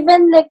kasi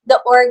even, like,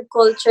 the org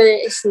culture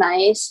is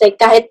nice, like,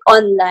 kahit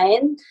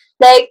online.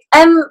 Like,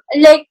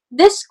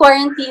 this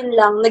quarantine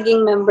lang,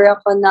 naging member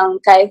ako ng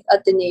CAIF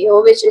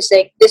Ateneo, which is,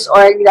 like, this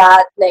org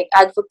that, like,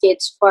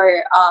 advocates for,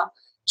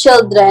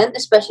 children,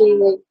 especially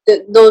like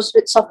those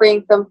with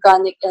suffering from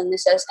chronic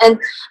illnesses. And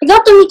I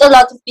got to meet a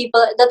lot of people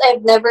that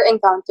I've never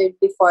encountered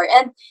before.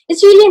 And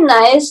it's really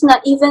nice na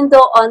even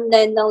though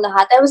online lang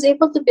lahat, I was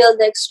able to build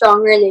like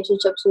strong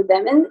relationships with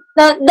them. And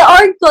the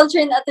org culture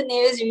in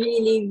Ateneo is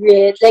really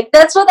great. Like,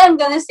 that's what I'm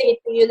gonna say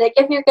to you. Like,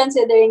 if you're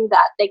considering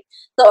that, like,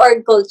 the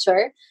org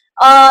culture,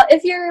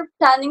 if you're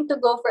planning to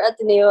go for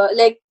Ateneo,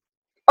 like,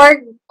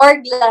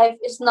 org life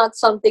is not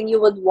something you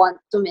would want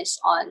to miss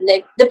on.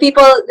 Like, the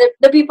people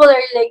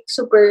are like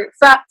super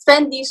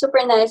friendly,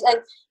 super nice, and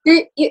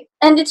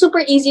and it's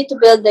super easy to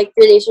build like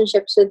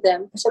relationships with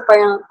them kasi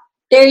parang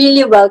they're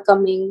really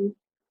welcoming.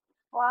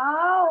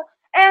 Wow.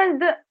 And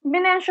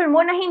minention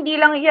mo na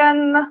hindi lang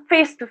yan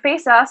face to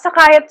face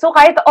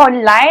kahit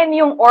online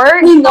yung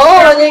org. No,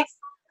 like,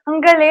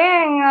 ang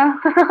galing.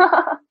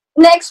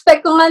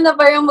 Na-expect ko nga na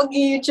parang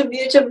mag-YouTube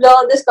lang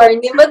ako this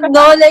quarantine. But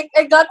no, like,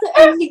 I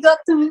really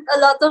got to meet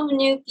a lot of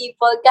new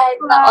people kahit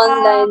na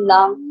online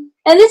lang.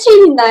 And it's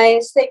really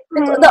nice. Like,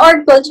 the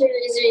org culture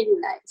is really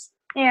nice.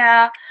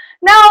 Yeah.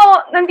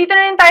 Now, nandito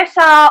na rin tayo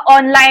sa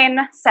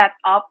online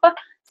setup.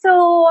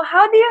 So,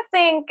 how do you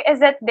think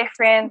is it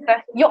different?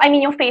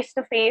 Yung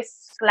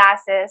face-to-face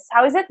classes,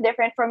 how is it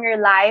different from your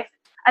life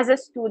as a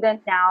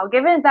student now,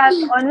 given that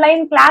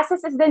online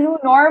classes is the new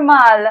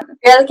normal?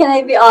 Girl, can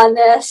I be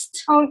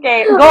honest?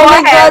 Okay, go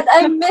God, ahead.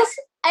 I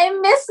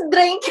miss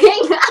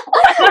drinking.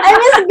 I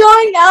miss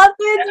going out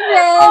with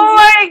friends. Oh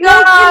my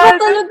God!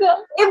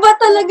 Iba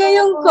talaga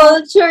yung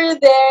culture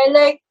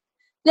there.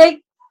 Like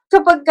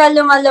kapag ka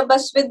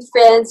lumalabas with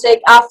friends,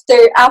 like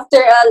after a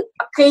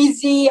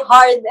crazy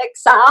hard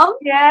exam,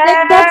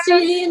 like that's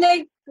really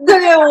like the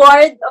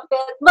reward of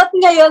it. But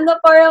ngayon na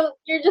parang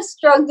you're just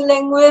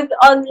struggling with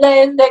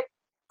online like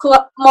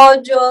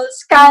modules,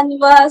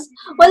 Canvas,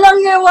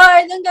 walang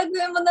reward. Ang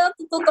gagawin mo na,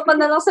 tututo ka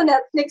na lang sa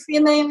Netflix,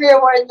 yun na yung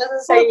reward mo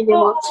sa sarili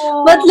mo.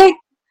 But like,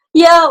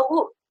 yeah,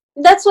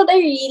 that's what I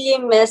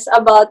really miss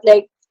about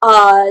like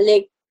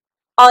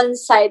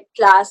on-site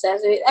classes.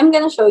 Wait, I'm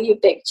gonna show you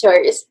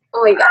pictures.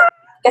 Oh my God.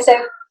 Kasi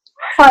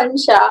fun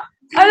siya.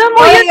 Alam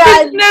mo, Oh my yun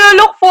God. yung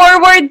nilolook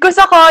forward ko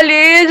sa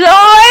college.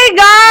 Oh my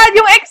God!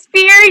 Yung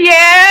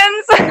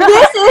experience!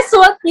 This is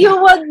what you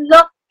would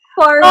look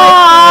forward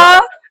Ah!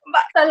 to.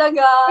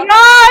 Talaga.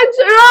 Raj!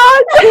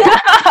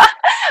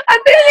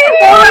 Ate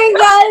Oh my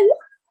God.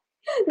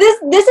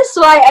 This is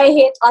why I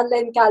hate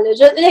online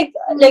college. Like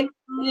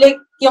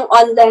yung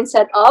online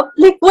setup.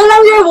 Like,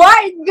 walang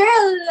reward,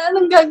 girl!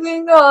 Anong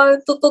gagawin ko?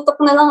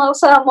 Tututok na lang ako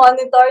sa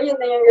monitor. Yun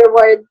na yung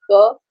reward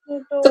ko.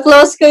 To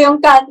close ko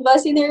yung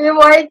canvas, yun yung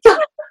reward ko.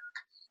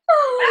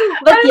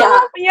 But yeah.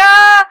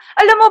 Yeah.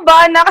 Alam mo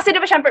ba na, kasi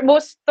diba syempre,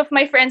 most of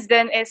my friends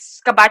din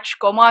is kabatch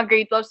ko, mga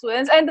grade 12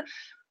 students. And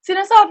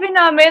sinasabi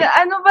namin,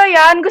 ano ba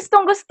yan?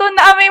 Gustong-gusto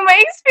namin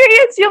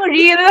ma-experience yung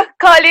real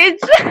college.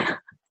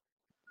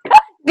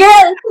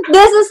 Girl,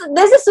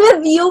 this is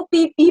with UP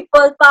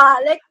people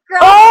pa. Like,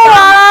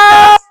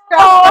 Wow!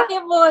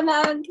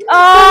 cross-pakibunan.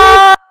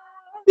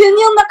 Yun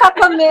yung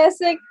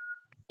nakakamiss. Like,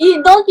 you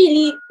don't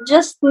really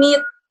just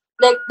meet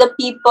like the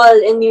people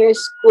in your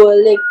school,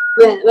 like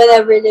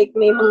whenever like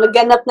may mga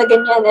ganap na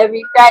ganyan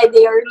every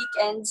Friday or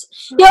weekends.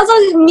 You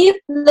also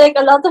meet like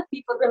a lot of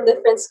people from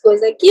different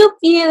schools, like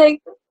UP, like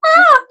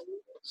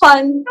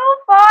fun. So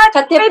fun.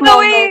 Katip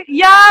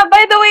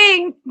By the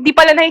way, di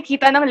pala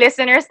nakikita ng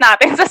listeners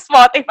natin sa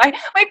Spotify.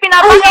 May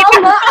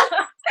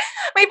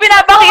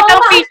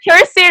pinapakitang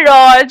picture si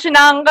Rog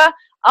ng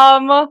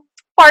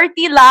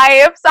party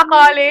life sa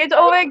college.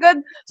 Oh my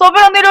God.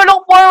 Sobrang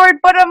nilook forward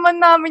pa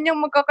naman namin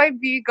yung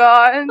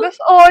magkakaibigan.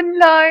 Tapos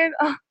online.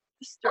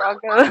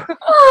 Struggle.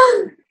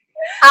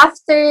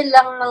 After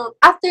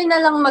na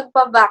lang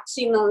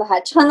magpa-vaccine ng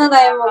lahat, tsaka na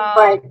tayo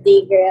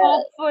mag-party,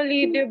 girl.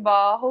 Hopefully,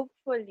 diba?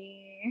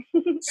 Hopefully.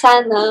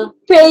 Sana.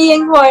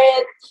 Praying for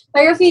it.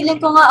 Pero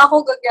feeling ko nga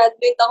ako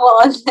gagraduate ako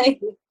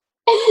online.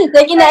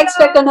 Like,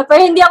 ina-expect ko na,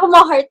 pero hindi ako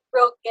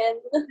ma-heartbroken.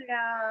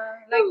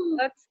 Yeah. Like,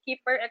 let's keep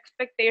our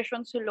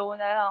expectations low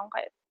na lang.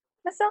 Kahit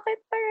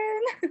masakit pa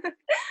rin.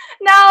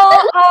 Now,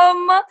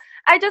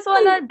 I just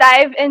wanna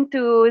dive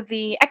into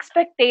the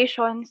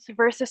expectations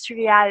versus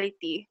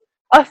reality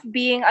of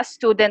being a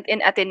student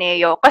in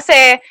Ateneo.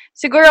 Kasi,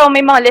 siguro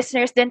may mga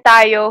listeners din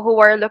tayo who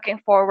are looking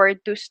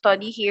forward to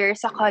study here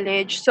sa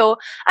college. So,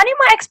 ano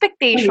yung mga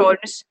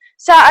expectations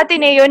sa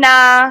Ateneo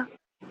na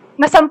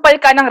nasampal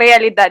ka ng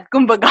realidad,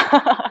 kumbaga?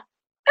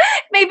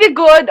 Maybe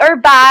good or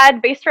bad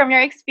based from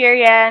your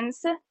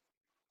experience.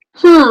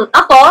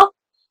 Ako?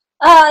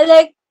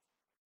 Like,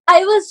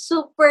 I was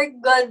super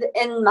good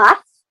in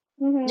math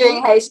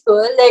during high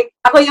school. Like,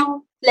 ako yung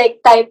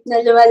like type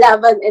na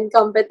lumalaban in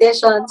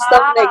competition,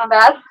 stuff like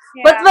that.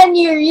 Yeah. But when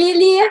you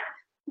really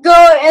go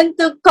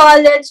into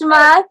college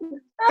math,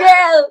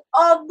 girl,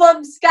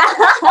 bobs ka.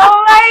 Oh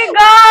my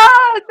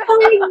God! Oh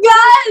my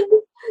God!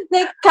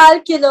 Like,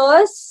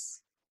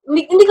 calculus,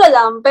 hindi ko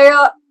alam,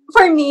 pero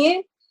for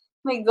me,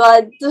 my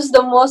God, it was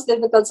the most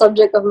difficult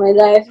subject of my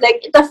life.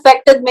 Like, it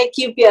affected my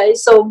QPI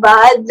so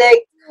bad.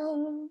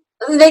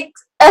 Like,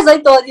 as I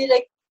told you,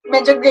 like,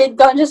 medyo grade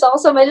conscious ako,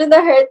 so medyo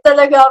na-hurt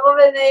talaga ako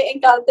when I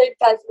encountered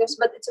calculus,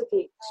 but it's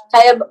okay.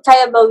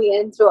 Kaya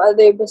bawiin through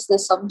other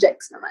business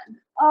subjects naman.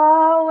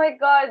 Oh my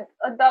God,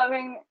 ang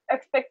daming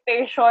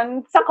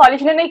expectation. Sa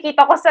college na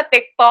nakikita ko sa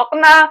TikTok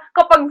na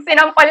kapag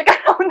sinampal ka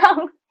daw ng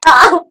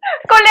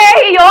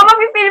kolehiyo,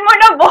 mapipil mo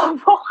na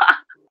bobo ka.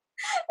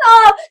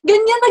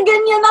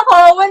 Ganyan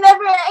ako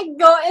whenever I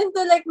go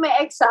into like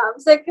my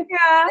exams. Like,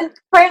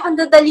 parang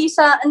andadali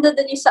sa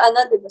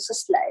diba, sa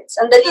slides.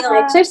 Andali ng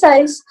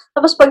exercise.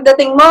 Tapos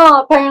pagdating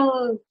mo,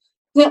 parang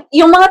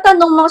yung mga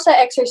tanong mo sa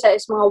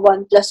exercise,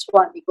 mga 1 +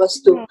 1 =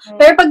 2.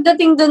 Pero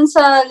pagdating dun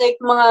sa like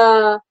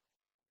mga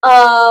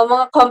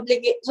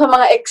complicated, sa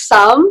mga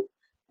exam,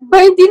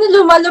 parang hindi na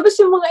lumalabas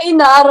yung mga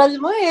inaaral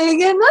mo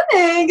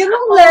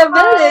ganun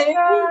level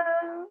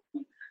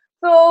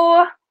So,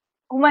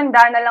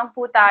 humanda na lang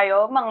po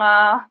tayo,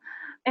 mga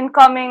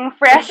incoming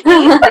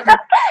freshies.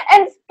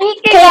 And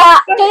speaking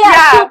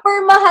kaya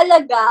super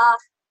mahalaga,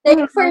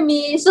 like for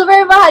me,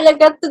 super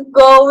mahalaga to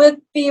go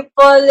with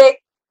people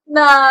like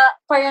na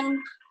parang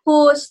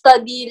who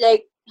study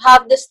like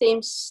have the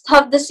same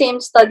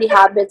study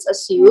habits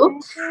as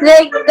you.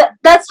 Like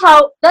that's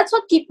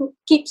what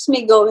keeps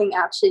me going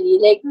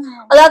actually. Like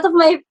a lot of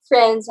my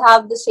friends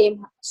have the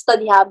same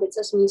study habits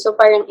as me. So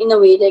parang in a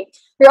way like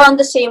we're on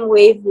the same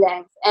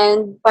wavelength,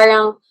 and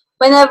parang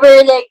whenever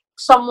like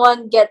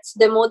someone gets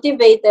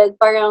demotivated,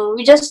 parang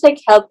we just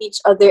like help each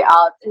other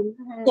out. And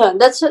yeah,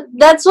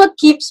 that's what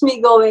keeps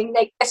me going.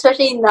 Like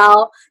especially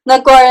now,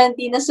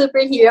 na-quarantine, na super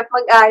hirap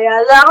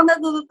mag-aral. Wala akong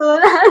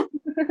natututunan.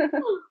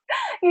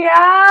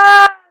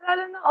 Yeah,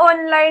 lalo na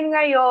online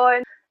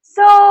ngayon.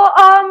 So,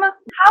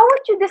 how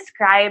would you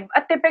describe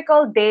a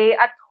typical day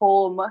at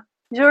home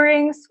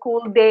during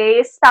school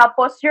days?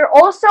 Tapos you're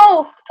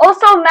also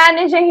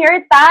managing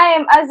your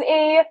time as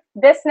a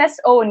business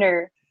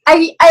owner.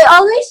 I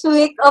always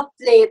wake up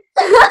late.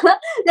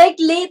 Like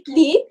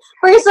lately,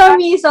 for some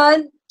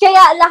reason,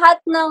 kaya lahat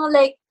ng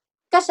like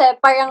kasi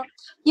parang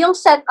yung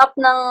setup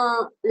ng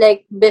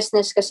like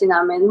business kasi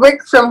namin,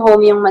 work from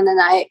home yung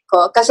mananae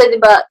ko. Kasi 'di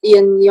ba,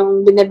 yun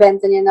yung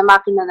binebenta niya na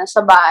makina na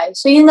sa bahay.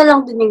 So yun na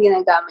lang din yung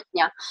ginagamit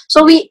niya.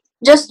 So we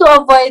just to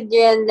avoid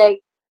yun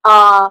like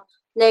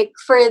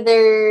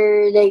further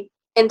like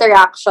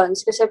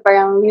interactions kasi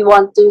parang we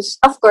want to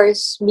of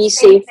course be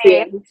safe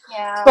yun.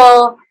 Yeah.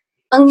 So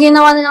ang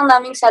ginawa na lang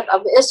naming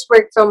setup is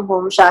work from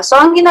home siya. So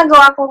ang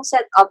ginagawa kong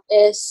setup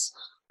is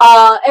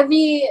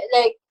every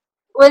like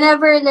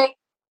whenever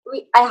like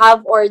I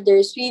have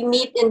orders, we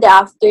meet in the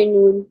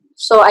afternoon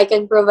so I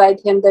can provide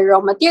him the raw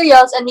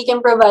materials and he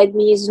can provide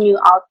me his new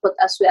output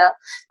as well.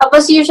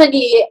 Tapos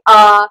usually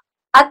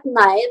at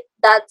night,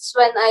 that's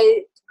when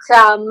I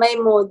cram my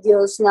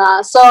modules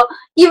na. So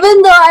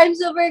even though I'm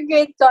super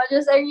grade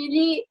conscious, I'm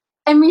really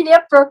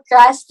a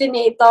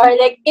procrastinator.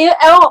 Like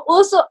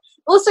uso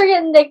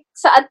yan like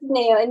sa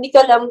Ateneo, hindi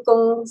ko alam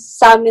kung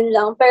sa amin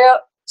lang,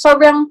 pero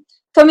sobrang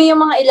kami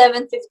yung mga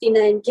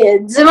 11:59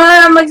 kids. Yung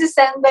mga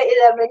magsisend by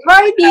 11.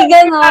 Marty,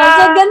 gano'n.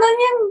 So, gano'n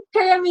yung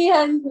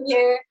karamihan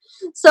here.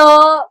 So,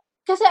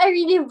 kasi I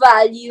really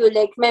value,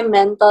 like, my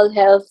mental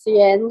health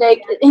yan.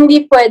 Like,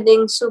 hindi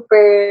pwedeng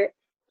super,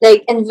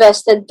 like,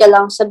 invested ka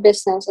lang sa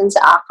business and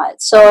sa akad.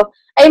 So,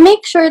 I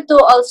make sure to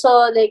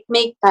also, like,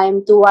 make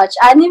time to watch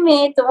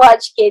anime, to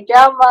watch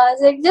K-dramas,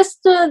 like,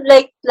 just to,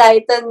 like,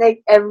 lighten, like,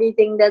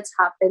 everything that's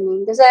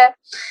happening. Kasi,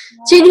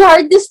 it's really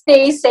hard to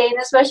stay sane,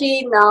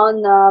 especially now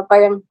na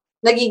parang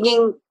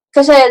nagiging,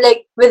 kasi,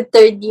 like, with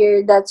third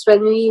year, that's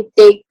when we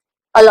take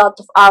a lot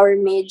of our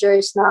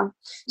majors na.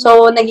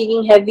 So,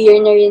 nagiging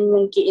heavier na rin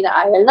yung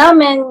inaaral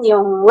namin,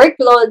 yung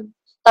workload.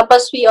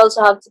 Tapos, we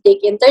also have to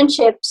take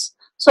internships.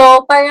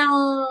 So,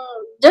 parang,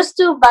 just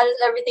to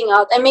balance everything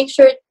out, I make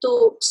sure to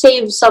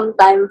save some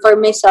time for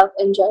my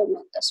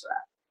self-enjoyment as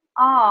well.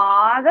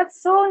 Aw,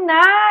 that's so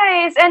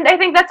nice. And I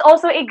think that's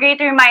also a great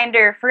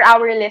reminder for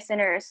our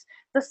listeners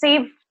to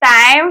save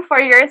time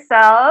for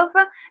yourself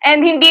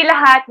and hindi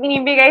lahat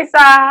binibigay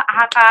sa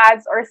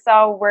ACADS or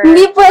sa work.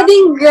 Hindi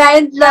pwedeng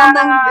grind lang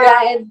ng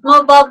grind.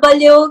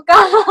 Mababaliw ka.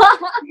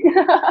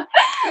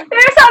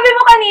 Pero sabi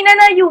mo kanina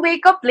na you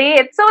wake up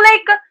late. So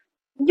like,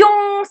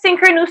 yung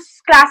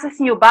synchronous classes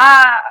nyo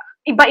ba,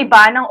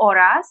 iba-iba ng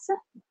oras?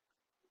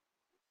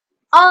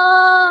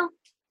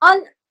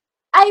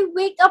 I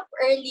wake up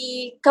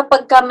early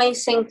kapag ka may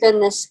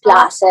synchronous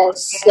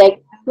classes.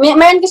 Like,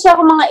 meron kasi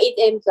ako mga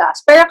 8 a.m.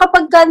 class. Pero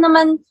kapag ka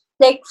naman,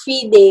 like,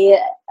 free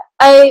day,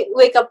 I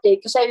wake up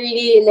late because I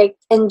really, like,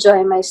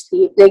 enjoy my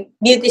sleep. Like,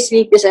 beauty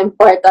sleep is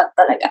important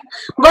talaga.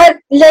 But,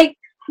 like,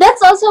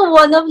 that's also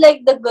one of,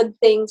 like, the good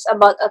things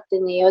about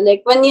Ateneo.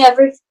 Like,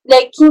 whenever,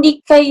 like,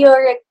 hindi kayo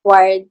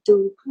required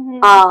to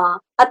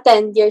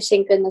attend your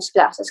synchronous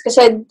classes.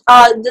 Kasi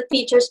the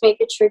teachers make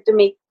it sure to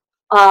make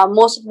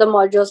most of the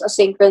modules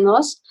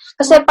asynchronous.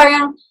 Kasi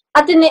parang,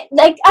 Ateneo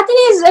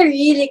is a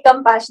really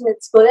compassionate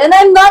school. And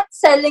I'm not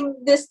selling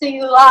this to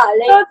you,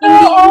 Like,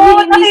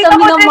 hindi sa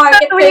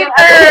market ko yung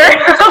Ateneo.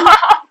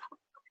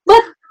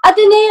 But,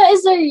 Ateneo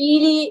is a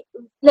really,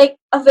 like,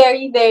 a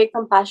very, very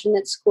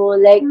compassionate school.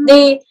 Like,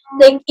 they,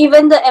 like,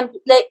 even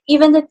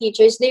the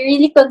teachers, they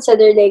really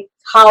consider, like,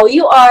 how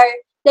you are.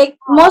 Like,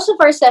 most of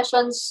our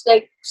sessions,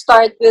 like,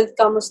 start with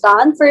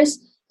kamustahan first.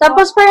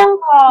 Tapos, parang,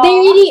 they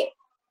really,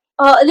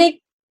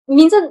 like,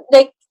 minsan,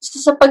 like,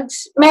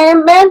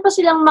 meron pa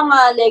silang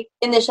mga, like,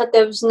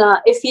 initiatives na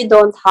if you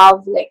don't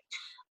have, like,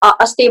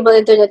 a stable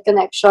internet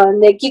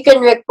connection, like, you can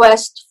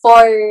request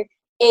for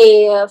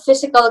a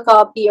physical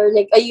copy or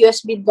like a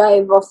USB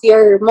drive of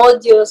your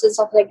modules and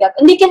stuff like that,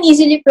 and they can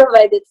easily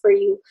provide it for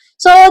you.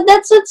 So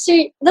that's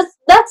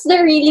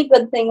the really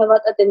good thing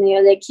about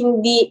Ateneo. Like,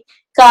 hindi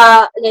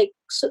ka like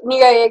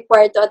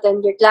required to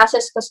attend your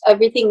classes because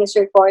everything is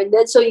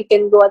recorded, so you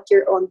can go at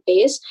your own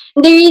pace.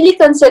 And they really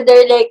consider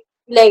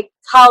like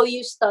how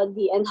you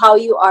study and how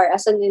you are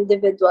as an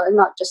individual and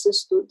not just a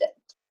student.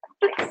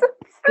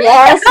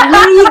 Yes,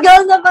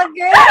 legal na ba,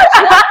 girl?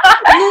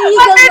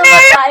 Legal na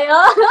ba tayo?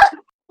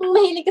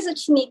 Mahilig ka sa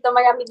chinito,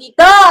 marami dito.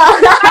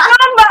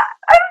 Alam ba?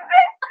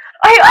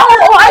 Ay,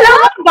 oo, alam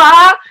mo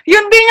ba?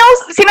 Yun din yung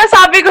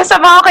sinasabi ko sa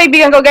mga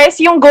kaibigan ko, guys,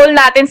 yung goal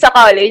natin sa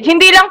college.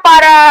 Hindi lang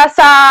para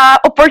sa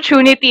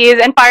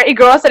opportunities and para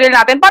i-grow sarili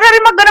natin, para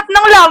rin magganap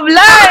ng love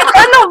life.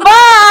 Ano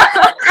ba?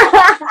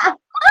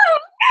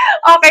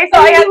 Okay,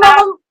 so ayan na.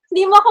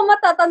 Hindi mo ako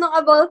matatanong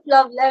about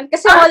love life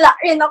kasi wala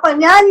rin ako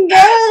niyan,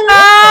 girl.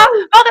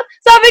 Bakit?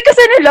 Sabi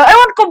kasi nila,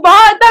 ewan ko ba,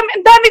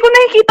 dami ko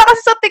nakikita kasi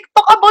sa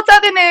TikTok about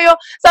sa Ateneo.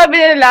 Sabi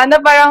nila na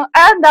parang,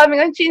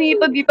 dami ng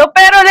chinito dito.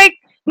 Pero like,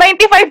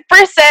 95%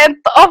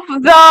 of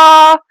the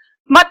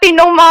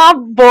matinong mga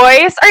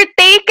boys are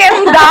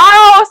taken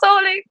daw. So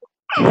like,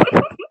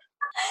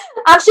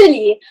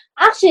 actually,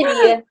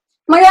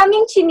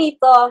 maraming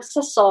chinito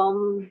sa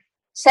SOM.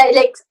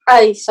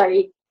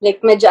 Like,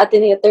 medyo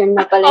Ateneo term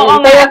na pala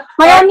yun. Pero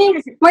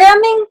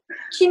maraming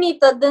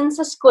chinito dun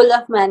sa School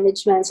of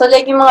Management. So,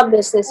 like, yung mga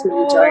business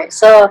major.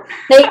 So,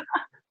 like,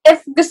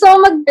 if gusto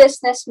mo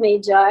mag-business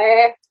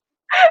major,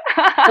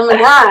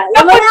 naman na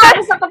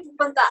ako sa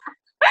kapupunta.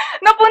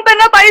 napunta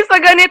na tayo sa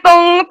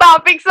ganitong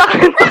topic sa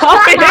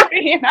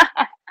Pilipinas.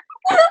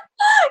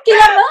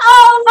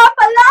 nga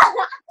pala!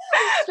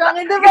 Strong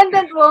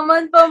independent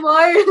woman pa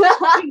more.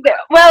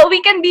 Well,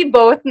 we can be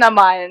both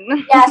naman.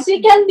 Yes,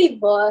 we can be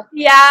both.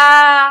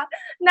 Yeah.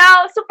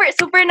 Now,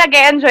 super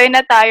nag-enjoy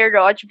na tayo,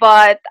 Rog,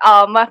 but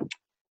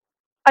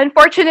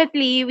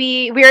unfortunately,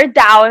 we're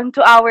down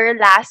to our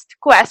last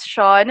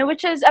question,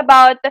 which is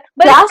about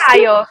balik Last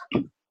tayo.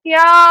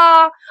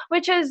 Yeah,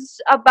 which is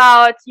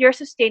about your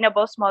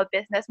sustainable small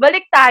business.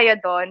 Balik tayo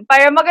doon.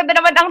 Para maganda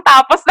naman ang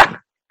tapos ng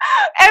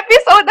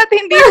episode at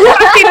hindi siya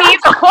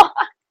finito.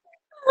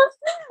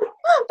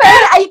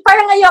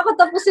 Parang ayoko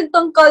tapusin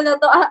tong call na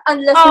to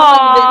unless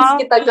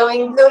ma-convince kita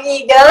gawing Blue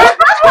Eagle.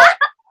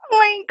 Oh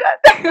my God.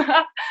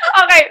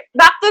 Okay,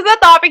 back to the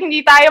topic.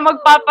 Hindi tayo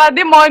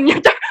magpapademonyo.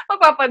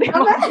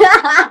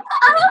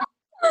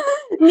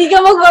 Hindi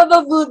ka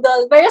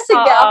magbababudol. Pero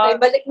sige, okay,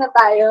 balik na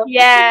tayo.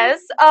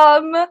 Yes.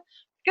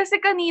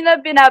 Kasi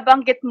kanina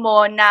binanggit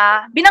mo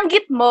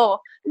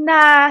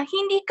na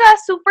hindi ka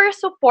super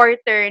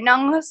supporter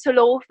ng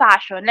slow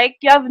fashion. Like,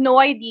 you have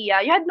no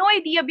idea. You had no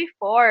idea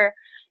before.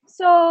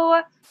 So,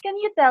 can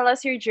you tell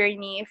us your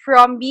journey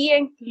from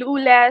being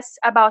clueless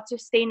about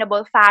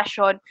sustainable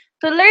fashion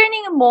to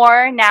learning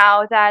more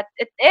now that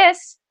it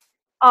is,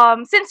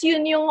 since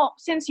yun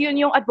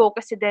yung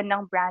advocacy din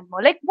ng brand mo?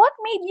 Like, what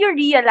made you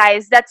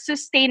realize that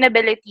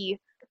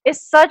sustainability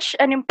is such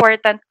an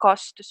important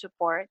cause to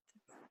support?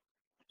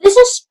 This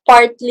is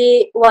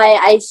partly why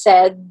I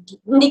said,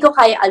 hindi ko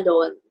kaya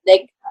alone.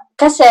 Like,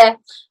 kasi,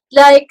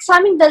 like, sa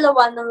aming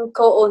dalawa ng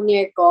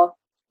co-owner ko,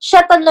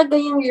 siya talaga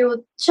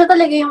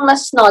yung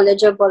mas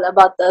knowledgeable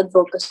about the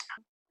advocacy,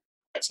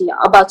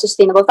 about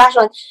sustainable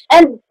fashion.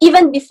 And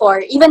even before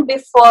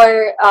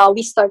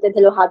we started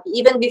Hello Happy,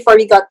 even before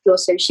we got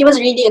closer, she was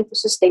really into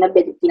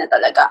sustainability na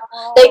talaga.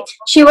 Like,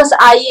 she was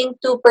eyeing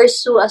to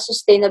pursue a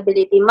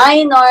sustainability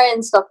minor and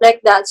stuff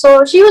like that.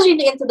 So she was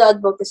really into the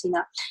advocacy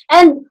na.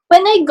 And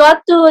when I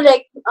got to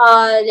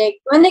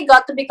when I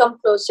got to become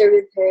closer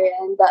with her,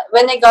 and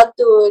when I got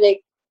to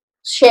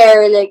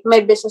share my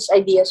business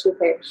ideas with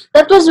her,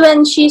 that was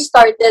when she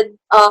started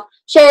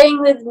sharing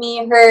with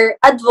me her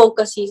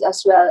advocacies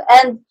as well.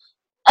 And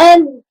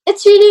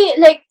it's really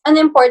an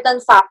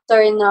important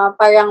factor na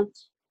parang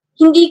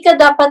hindi ka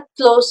dapat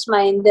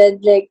close-minded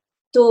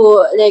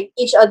to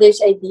each other's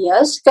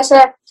ideas,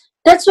 kasi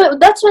that's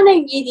when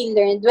I really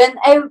learned,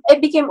 when I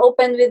became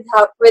open with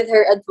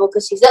her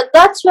advocacies,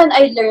 that's when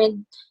I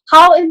learned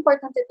how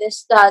important it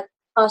is that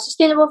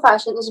sustainable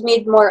fashion is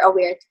made more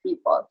aware to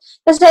people.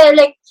 Kasi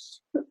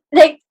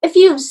if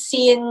you've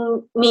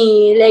seen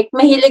me,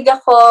 mahilig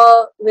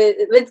ako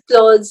with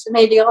clothes,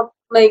 mahilig ako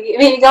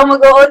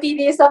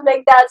mag-OOTD, stuff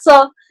like that.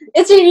 So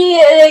it's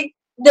really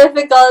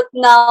difficult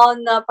now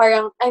na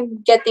parang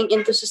I'm getting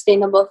into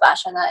sustainable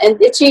fashion na.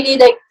 And it's really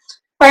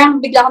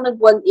parang bigla ako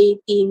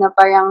nag-180 na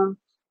parang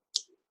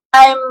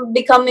I'm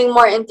becoming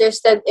more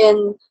interested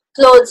in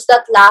clothes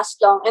that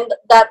last long and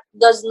that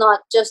does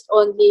not just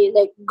only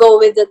go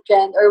with the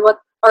trend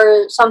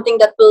or something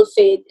that will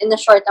fade in a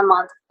short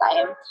amount of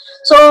time.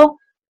 So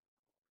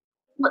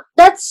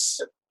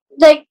that's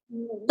the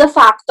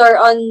factor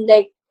on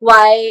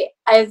why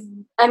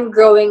I'm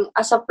growing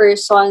as a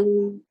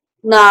person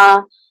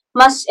na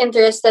mas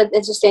interested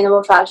in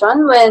sustainable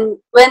fashion. When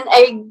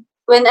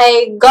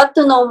I got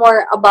to know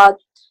more about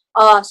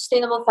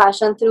sustainable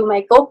fashion through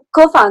my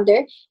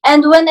co-founder,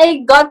 and when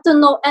I got to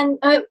know when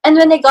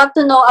I got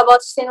to know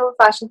about sustainable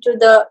fashion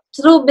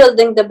through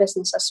building the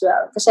business as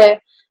well.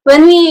 Kasi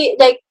when we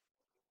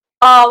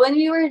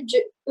were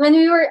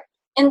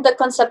in the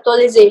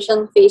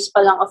conceptualization phase pa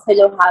lang of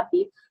Hello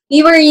Happy,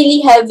 we were really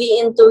heavy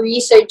into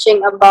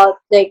researching about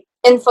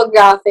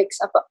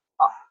infographics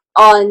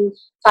on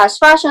fast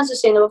fashion,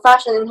 sustainable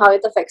fashion, and how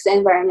it affects the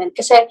environment.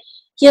 Kasi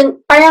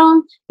yun,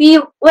 parang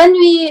when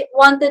we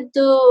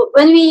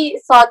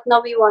thought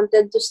na we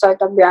wanted to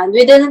start a brand,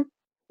 we didn't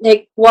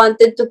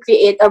wanted to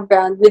create a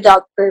brand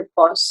without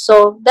purpose.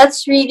 So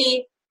that's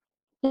really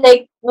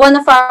one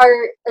of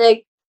our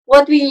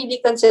what we really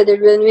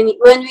considered when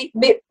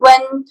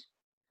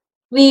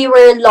we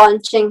were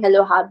launching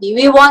Hello Happy.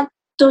 We want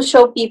to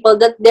show people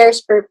that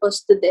there's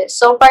purpose to this.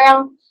 So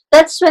parang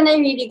that's when I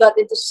really got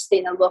into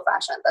sustainable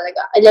fashion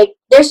talaga.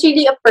 There's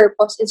really a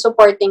purpose in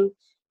supporting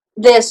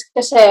this,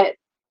 kasi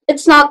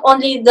it's not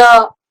only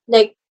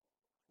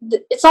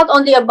it's not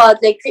only about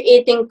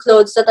creating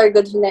clothes that are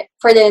good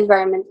for the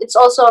environment. It's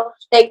also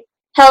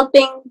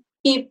helping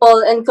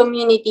people and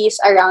communities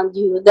around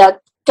you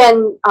that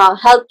can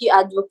help you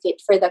advocate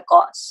for the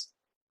cause.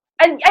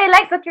 And I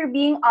like that you're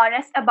being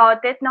honest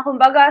about it, na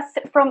kumbaga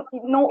from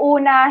nung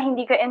una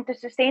hindi ka into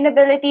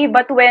sustainability,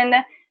 but when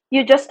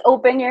you just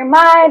open your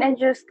mind and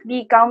just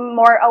become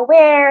more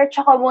aware,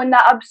 tsaka mo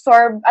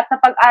na-absorb at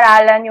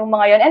napag-aralan yung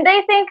mga yon. And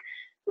I think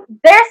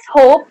there's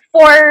hope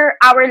for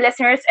our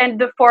listeners and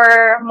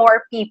for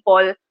more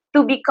people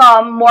to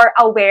become more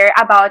aware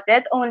about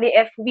it only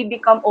if we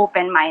become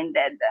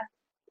open-minded.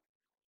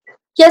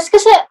 Yes,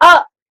 kasi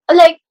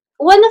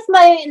one of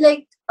my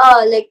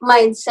like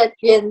mindset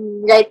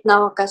rin right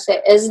now kasi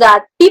is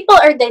that people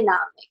are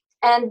dynamic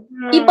and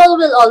people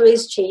will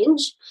always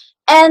change,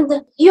 and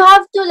you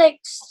have to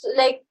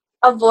like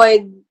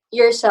avoid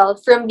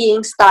yourself from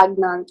being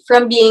stagnant,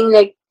 from being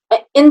like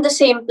in the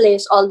same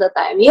place all the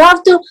time. You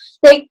have to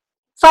like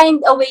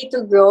find a way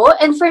to grow,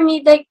 and for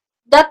me, like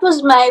that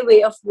was my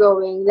way of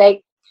growing,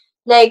 like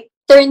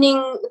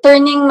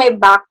turning my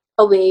back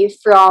away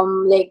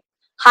from like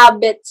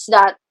habits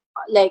that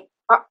like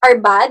are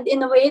bad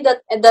in a way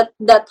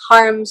that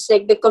harms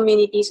like the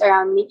communities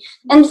around me.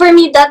 And for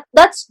me,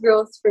 that's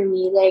growth for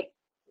me,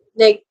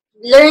 like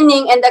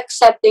learning and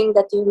accepting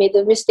that you made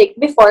a mistake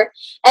before,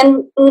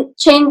 and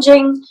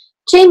changing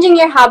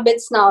your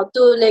habits now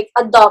to like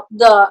adopt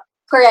the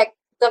correct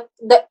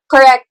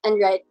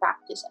and right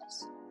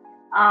practices.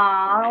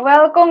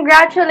 Well,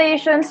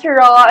 congratulations,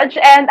 Raj.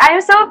 And I'm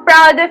so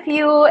proud of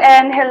you.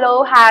 And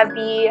hello,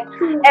 Habi.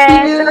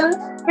 And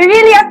we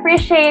really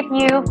appreciate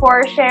you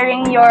for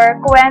sharing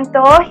your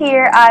kwento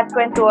here at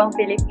Kwentuang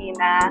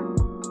Pilipina.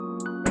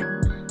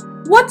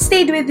 What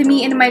stayed with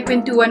me in my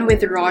Kwentuhan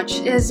with Raj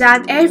is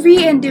that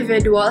every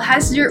individual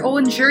has their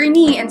own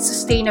journey and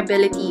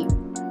sustainability.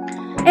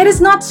 It is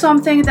not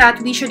something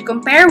that we should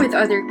compare with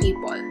other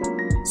people.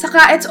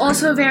 Saka, it's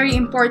also very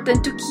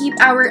important to keep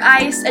our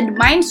eyes and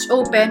minds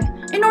open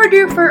in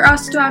order for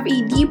us to have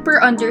a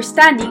deeper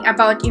understanding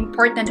about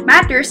important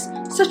matters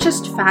such as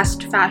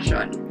fast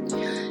fashion.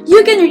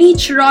 You can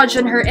reach Raj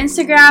on her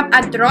Instagram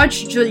at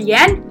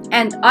RajJulien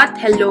and at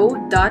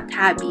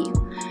hello.habi.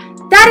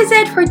 That is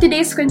it for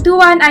today's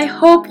Kwentuhan. I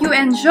hope you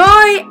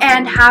enjoy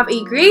and have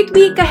a great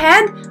week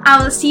ahead.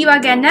 I will see you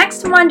again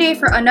next Monday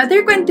for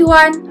another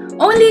Kwentuhan,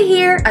 only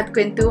here at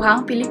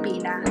Kwentuhang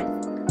Pilipina.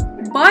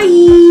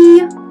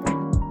 Bye!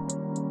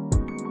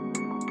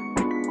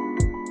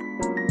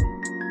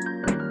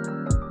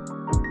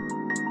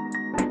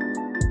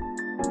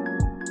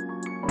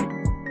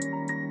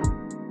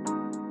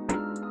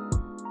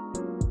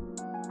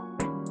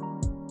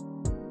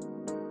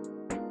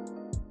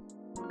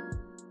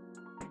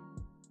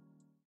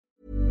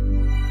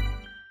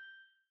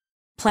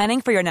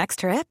 Planning for your next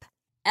trip?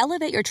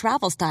 Elevate your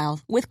travel style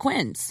with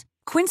Quince.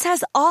 Quince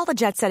has all the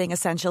jet-setting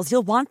essentials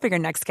you'll want for your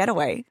next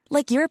getaway,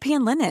 like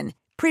European linen,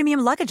 premium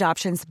luggage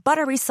options,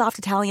 buttery soft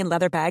Italian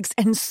leather bags,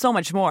 and so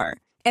much more.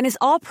 And is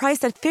all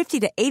priced at 50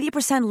 to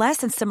 80% less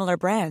than similar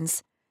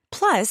brands.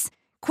 Plus,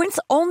 Quince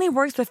only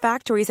works with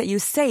factories that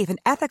use safe and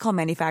ethical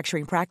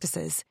manufacturing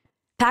practices.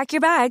 Pack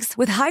your bags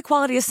with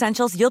high-quality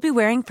essentials you'll be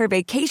wearing for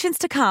vacations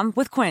to come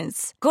with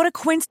Quince. Go to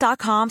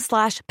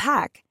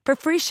quince.com/pack for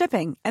free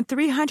shipping and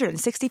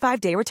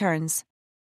 365-day returns.